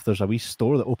I live, there's a wee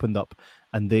store that opened up,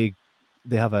 and they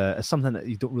have something that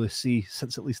you don't really see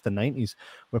since at least the 90s,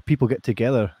 where people get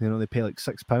together, they pay like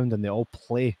 £6 and they all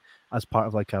play as part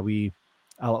of like a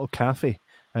little cafe.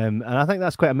 And I think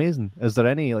that's quite amazing. Is there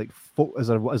any like is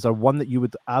there one that you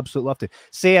would absolutely love to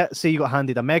say you got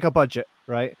handed a mega budget,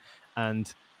 right?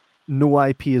 And no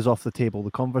IP is off the table.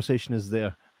 The conversation is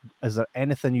there. Is there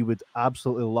anything you would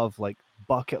absolutely love, like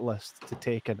bucket list, to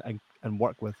take and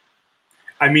work with?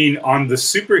 I mean, on the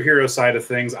superhero side of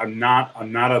things, I'm not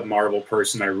a Marvel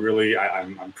person.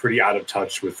 I'm pretty out of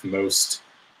touch with most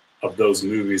of those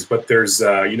movies. But there's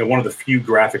one of the few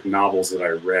graphic novels that I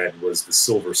read was the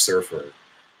Silver Surfer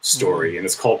story, and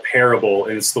it's called Parable,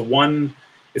 and it's the one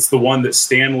that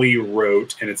Stan Lee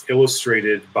wrote, and it's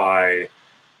illustrated by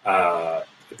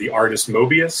the artist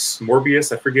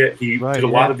Morbius. I forget. He did a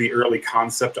lot of the early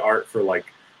concept art for like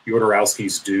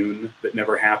Jodorowsky's Dune that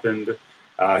never happened.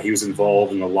 He was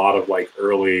involved in a lot of like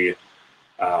early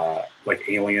like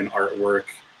alien artwork.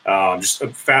 Just a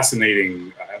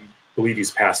fascinating, I believe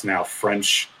he's passed now,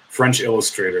 French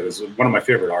illustrator. This is one of my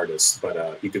favorite artists,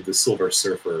 but he did the Silver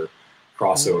Surfer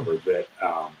crossover that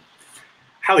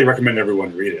highly recommend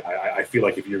everyone read it. I feel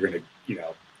like if you're going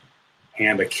to,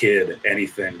 hand a kid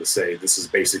anything to say, this is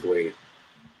basically,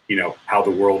 how the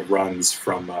world runs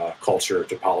from culture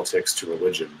to politics to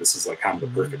religion. This is like kind of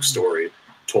the perfect story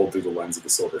told through the lens of the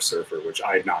Silver Surfer, which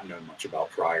I had not known much about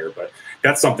prior, but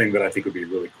that's something that I think would be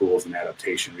really cool as an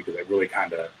adaptation, because it really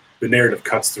the narrative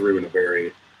cuts through in a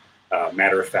very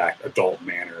matter-of-fact adult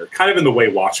manner, kind of in the way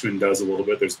Watchmen does a little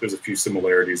bit. There's a few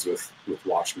similarities with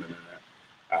Watchmen in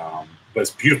it, but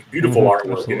it's beautiful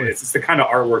artwork. And it's the kind of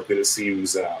artwork that it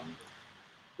seems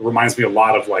reminds me a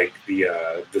lot of like the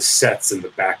sets and the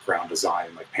background design,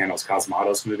 like Panos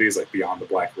Cosmatos movies, like Beyond the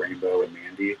Black Rainbow and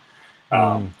Mandy.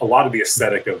 A lot of the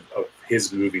aesthetic of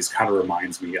his movies kind of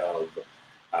reminds me of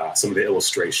some of the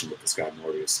illustration that this guy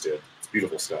Morbius did. It's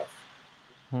beautiful stuff.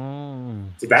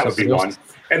 So that would be one.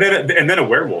 And then a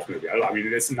werewolf movie. I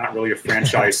mean, it's not really a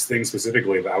franchise thing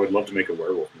specifically, but I would love to make a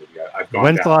werewolf movie.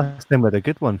 When's the last time with a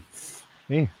good one?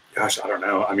 Me. Gosh, I don't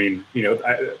know. I mean,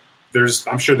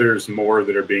 I'm sure there's more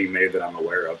that are being made that I'm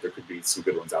aware of. There could be some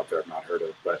good ones out there I've not heard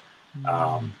of, but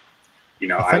I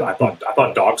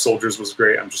thought Dog Soldiers was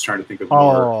great. I'm just trying to think of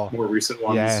more recent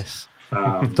ones. Yes.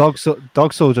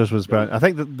 Dog Soldiers was brilliant. I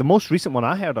think the most recent one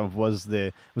I heard of was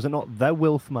it not The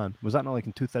Wolfman? Was that not like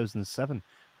in 2007?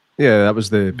 Yeah, that was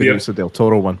the Benicio del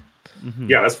Toro one. Mm-hmm.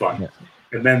 Yeah, that's fun. Yeah.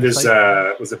 And then there's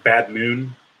was it Bad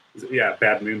Moon?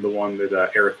 Bad Moon, the one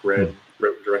that Eric Red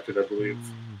wrote and directed, I believe.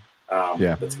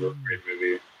 That's a really great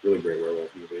movie. Really great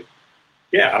werewolf movie.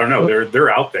 Yeah, I don't know.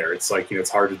 They're out there. It's like it's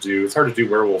hard to do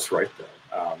werewolves right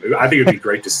though. I think it'd be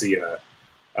great to see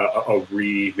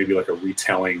maybe like a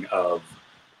retelling of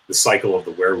the cycle of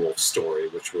the werewolf story,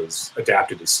 which was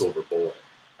adapted to Silver Bullet,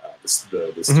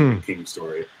 the Stephen King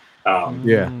story.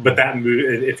 But that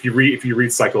movie, if you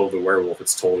read Cycle of the Werewolf,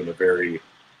 it's told in a very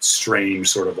strange,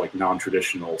 sort of like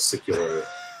non-traditional, secular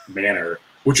manner,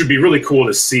 which would be really cool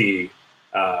to see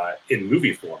in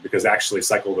movie form, because actually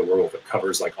Cycle of the Werewolf, it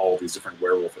covers like all of these different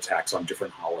werewolf attacks on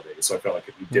different holidays. So I felt like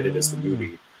if you did it as the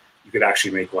movie, you could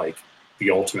actually make like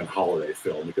the ultimate holiday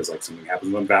film, because like something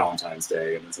happens on Valentine's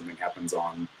Day, and then something happens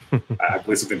on I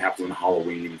believe something happens on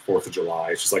Halloween, 4th of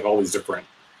July. It's just like all these different,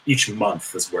 each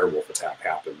month this werewolf attack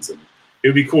happens, and it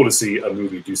would be cool to see a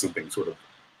movie do something sort of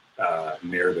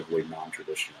narratively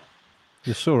non-traditional.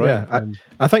 You're so right. Yeah,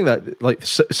 I think that like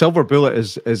Silver Bullet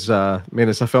is I mean,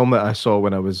 it's a film that I saw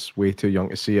when I was way too young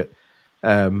to see it.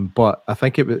 But I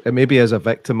think it maybe as a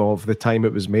victim of the time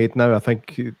it was made. Now I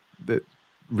think that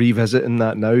revisiting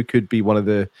that now could be one of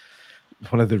the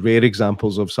rare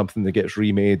examples of something that gets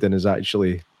remade and is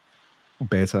actually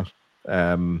better.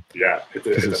 I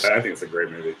think it's a great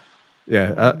movie.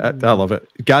 Yeah, I love it.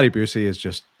 Gary Busey is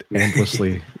just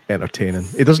endlessly entertaining.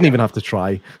 He doesn't even have to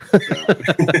try.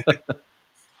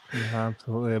 Yeah,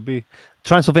 absolutely. It'll be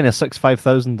Transylvania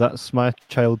 65000. That's my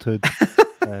childhood.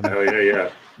 Oh yeah.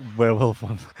 Werewolf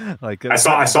one. Like I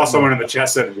saw someone in the chat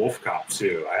said Wolf Cop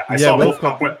too. I saw Wolf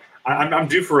Cop. I'm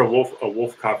due for a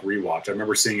Wolf Cop rewatch. I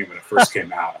remember seeing it when it first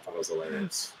came out. I thought it was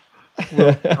hilarious.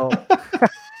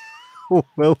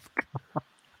 Wolf Cop.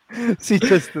 See,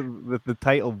 just the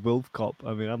title Wolf Cop.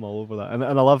 I mean, I'm all over that, and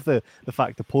I love the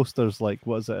fact the poster's like,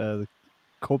 what is it, the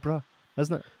Cobra,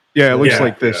 isn't it? Yeah, it looks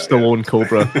like the Stallone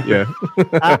Cobra. Yeah,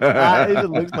 it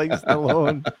even looks like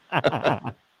Stallone.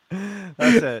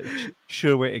 That's a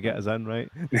sure way to get us in, right?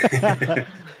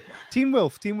 Teen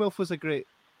Wolf was a great.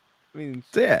 I mean,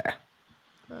 yeah.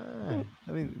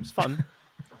 It was fun.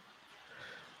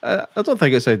 I don't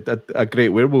think it's a great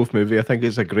werewolf movie. I think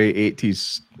it's a great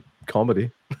 80s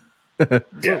comedy.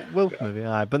 Wolf movie,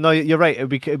 aye. But no, you're right.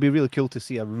 It'd be really cool to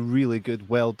see a really good,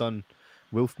 well done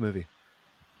wolf movie.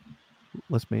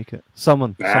 Let's make it.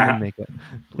 Someone make it.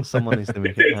 Someone needs to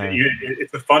make it.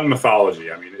 It's a fun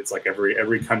mythology. I mean, it's like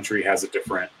every country has a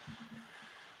different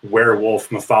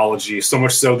werewolf mythology. So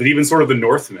much so that even sort of the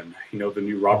Northman, the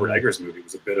new Robert Eggers movie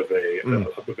was a bit of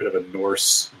a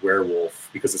Norse werewolf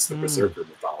because it's the berserker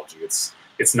mythology.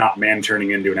 It's not man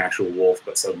turning into an actual wolf,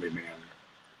 but suddenly man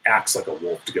acts like a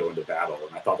wolf to go into battle.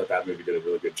 And I thought that movie did a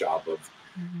really good job of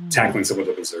tackling some of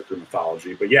the berserker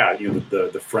mythology. But yeah,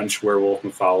 the French werewolf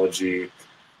mythology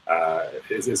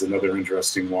is another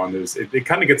interesting one. It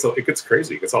kind of gets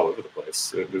crazy. It gets all over the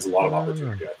place. There's a lot of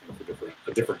opportunity, I think, for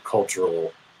a different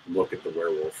cultural look at the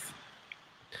werewolf.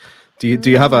 Do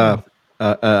you have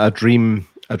a dream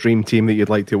team that you'd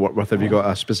like to work with? Have you got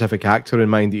a specific actor in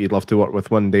mind that you'd love to work with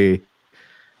one day?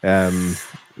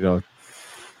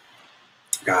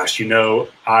 Gosh, the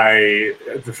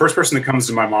first person that comes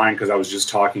to my mind, because I was just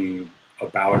talking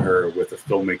about her with a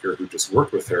filmmaker who just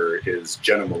worked with her, is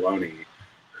Jenna Maloney,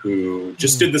 who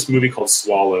just did this movie called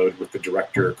Swallowed with the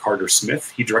director Carter Smith.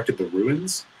 He directed The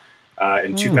Ruins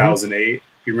in 2008.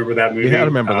 You remember that movie? Yeah, I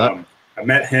remember that. I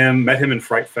met him in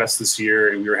Fright Fest this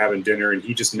year, and we were having dinner, and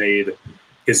he just made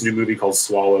his new movie called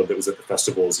Swallowed that was at the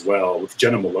festival as well with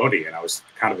Jenna Maloney, and I was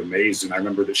kind of amazed. And I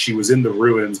remember that she was in The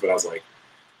Ruins, but I was like,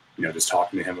 just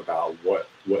talking to him about what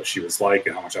she was like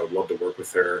and how much I would love to work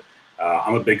with her.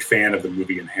 I'm a big fan of the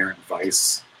movie Inherent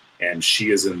Vice, and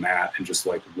she is in that and just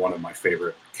like one of my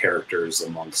favorite characters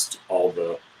amongst all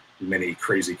the many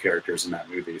crazy characters in that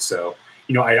movie. So,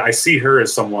 I see her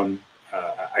as someone,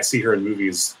 I see her in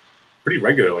movies pretty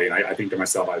regularly, and I think to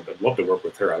myself, I'd love to work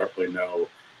with her. I don't really know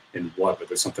in what, but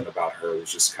there's something about her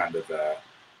that's just kind of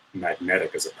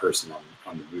magnetic as a person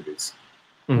on the movies.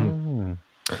 Mm-hmm.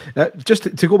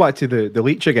 Just to go back to the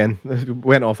Leech again,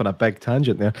 went off on a big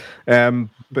tangent there.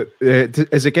 But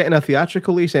is it getting a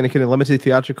theatrical release, any kind of limited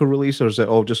theatrical release, or is it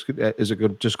all just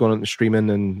going into streaming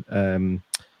and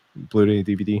Blu-ray,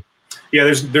 DVD? Yeah,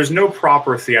 there's no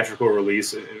proper theatrical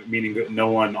release, meaning that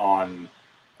no one on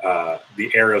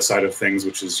the Arrow side of things,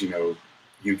 which is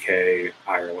UK,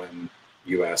 Ireland,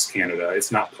 US, Canada,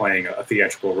 it's not playing a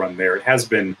theatrical run there. It has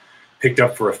been picked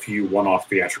up for a few one-off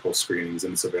theatrical screenings,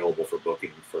 and it's available for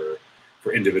booking for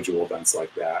individual events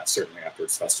like that, certainly after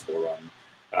its festival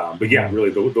run. But yeah,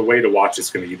 really the way to watch it's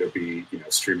going to either be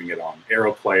streaming it on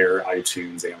Arrow Player,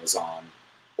 iTunes, Amazon,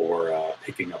 or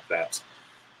picking up that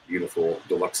beautiful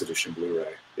deluxe edition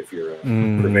Blu-ray if you're a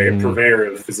purveyor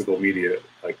of physical media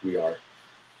like we are.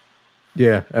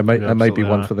 Yeah, it might be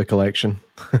one for the collection.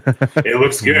 It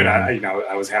looks good. I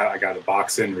got a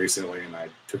box in recently, and I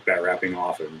took that wrapping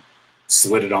off and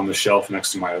slid it on the shelf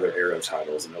next to my other Arrow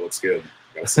titles, and it looks good.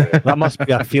 I gotta say. That must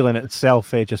be a feeling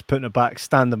itself, just putting it back,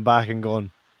 standing back, and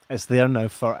going, "It's there now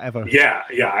forever." Yeah.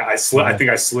 I think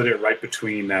I slid it right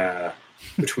between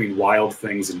Wild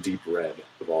Things and Deep Red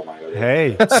of all my other.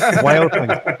 Hey, Wild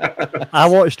Things! I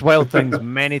watched Wild Things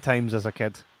many times as a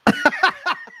kid.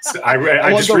 So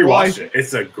I just rewatched it.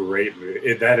 It's a great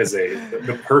movie. That is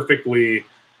the perfectly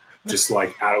just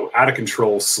like out of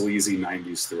control sleazy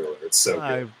 90s thriller. It's so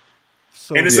good.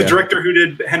 And it's the director who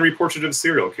did Henry Portrait of a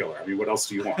Serial Killer. I mean, what else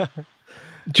do you want?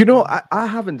 Do you know, I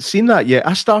haven't seen that yet.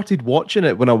 I started watching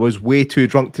it when I was way too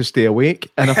drunk to stay awake,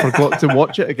 and I forgot to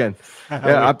watch it again.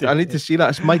 I need to see that.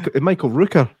 It's Michael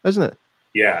Rooker, isn't it?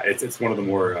 Yeah, it's one of the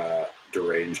more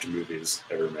deranged movies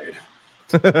ever made.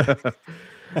 That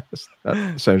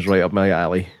sounds right up my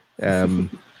alley. But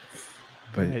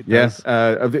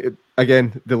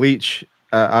again, The Leech.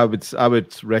 I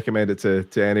would recommend it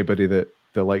to anybody that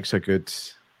likes a good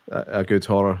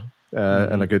horror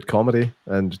and a good comedy,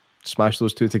 and smash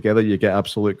those two together, you get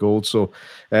absolute gold. So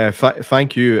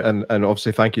thank you, and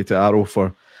obviously thank you to Arrow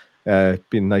for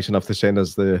being nice enough to send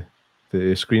us the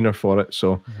screener for it.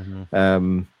 So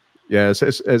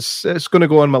it's going to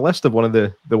go on my list of one of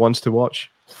the ones to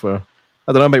watch for.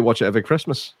 I don't know, I might watch it every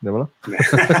Christmas. Never know.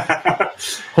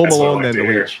 Home Alone, then The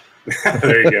Leech.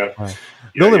 There you go.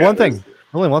 The only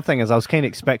one thing is I was kind of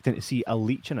expecting to see a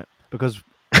leech in it, because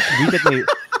we didn't.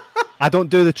 I don't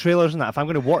do the trailers and that. If I'm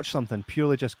going to watch something,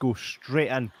 purely just go straight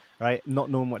in, right, not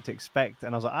knowing what to expect.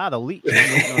 And I was like, the leech.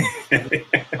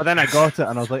 But then I got it,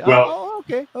 and I was like,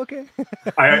 okay.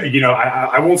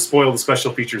 I won't spoil the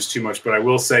special features too much, but I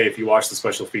will say, if you watch the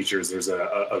special features, there's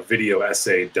a video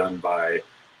essay done by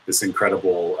this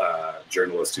incredible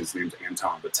journalist who's named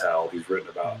Anton Battelle. He's written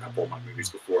about a couple of my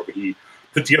movies before, but he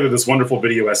put together this wonderful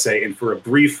video essay, and for a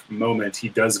brief moment, he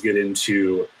does get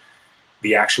into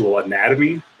the actual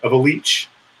anatomy of a leech.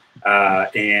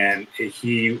 And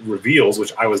he reveals,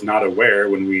 which I was not aware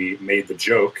when we made the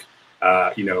joke,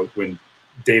 when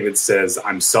David says,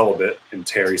 "I'm celibate," and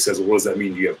Terry says, "Well, what does that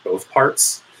mean? Do you have both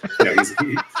parts?"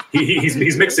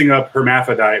 He's mixing up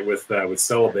hermaphrodite with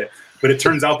celibate. But it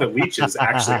turns out that leeches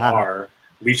actually are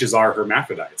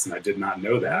hermaphrodites, and I did not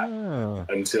know that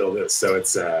until this. So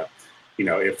it's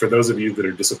for those of you that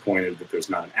are disappointed that there's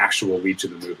not an actual leech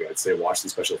in the movie, I'd say watch the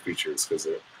special features, because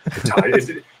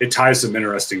it ties some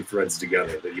interesting threads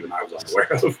together that even I was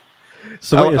unaware of.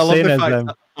 So what you're saying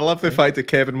is, I love the fact that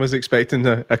Kevin was expecting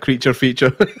a creature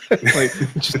feature, like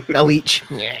just a leech.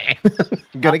 I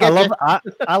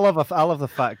love the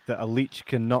fact that a leech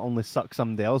can not only suck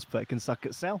somebody else, but it can suck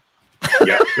itself.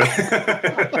 Yeah.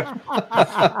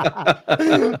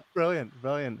 Brilliant.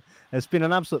 It's been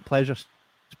an absolute pleasure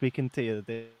speaking to you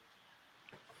today,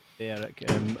 Eric,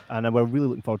 and we're really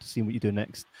looking forward to seeing what you do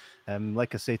next.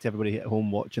 Like I say to everybody at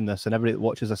home watching this, and everybody that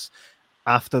watches us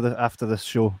after this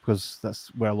show, because that's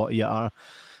where a lot of you are,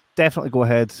 definitely go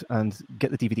ahead and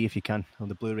get the DVD if you can. On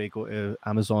the Blu-ray, go to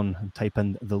Amazon and type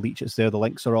in The Leech. It's there. The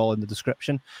links are all in the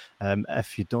description.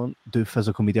 If you don't do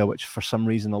physical media, which for some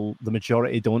reason the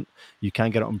majority don't, you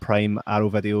can get it on Prime. Arrow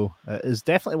Video is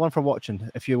definitely one for watching.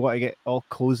 If you want to get all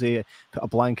cozy, put a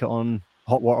blanket on,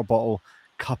 hot water bottle,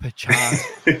 cup of chai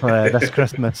this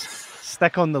Christmas,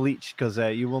 stick on The Leech, because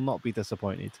you will not be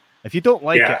disappointed. If you don't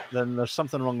like it, then there's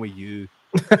something wrong with you.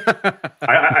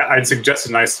 I'd suggest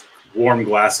a nice warm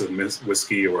glass of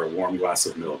whiskey or a warm glass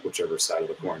of milk, whichever side of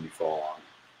the coin you fall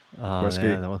on. Whiskey.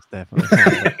 Yeah, most definitely.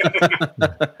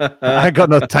 I got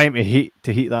no time to heat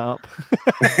that up.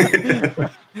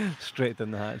 Straight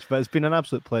in the hatch. But it's been an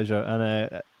absolute pleasure,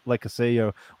 and like I say,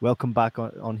 you're welcome back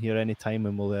on here anytime,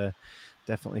 and we'll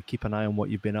definitely keep an eye on what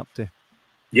you've been up to.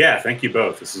 Yeah, thank you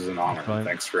both. This is an honor. Right.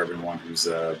 Thanks for everyone who's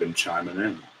been chiming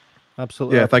in.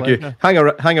 Absolutely. Yeah, thank you.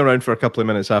 Hang around for a couple of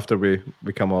minutes after we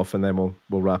come off, and then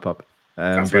we'll wrap up.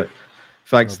 But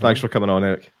thanks for coming on,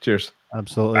 Eric. Cheers.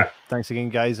 Absolutely. Thanks again,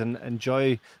 guys, and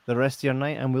enjoy the rest of your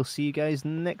night, and we'll see you guys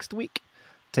next week.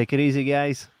 Take it easy,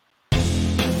 guys.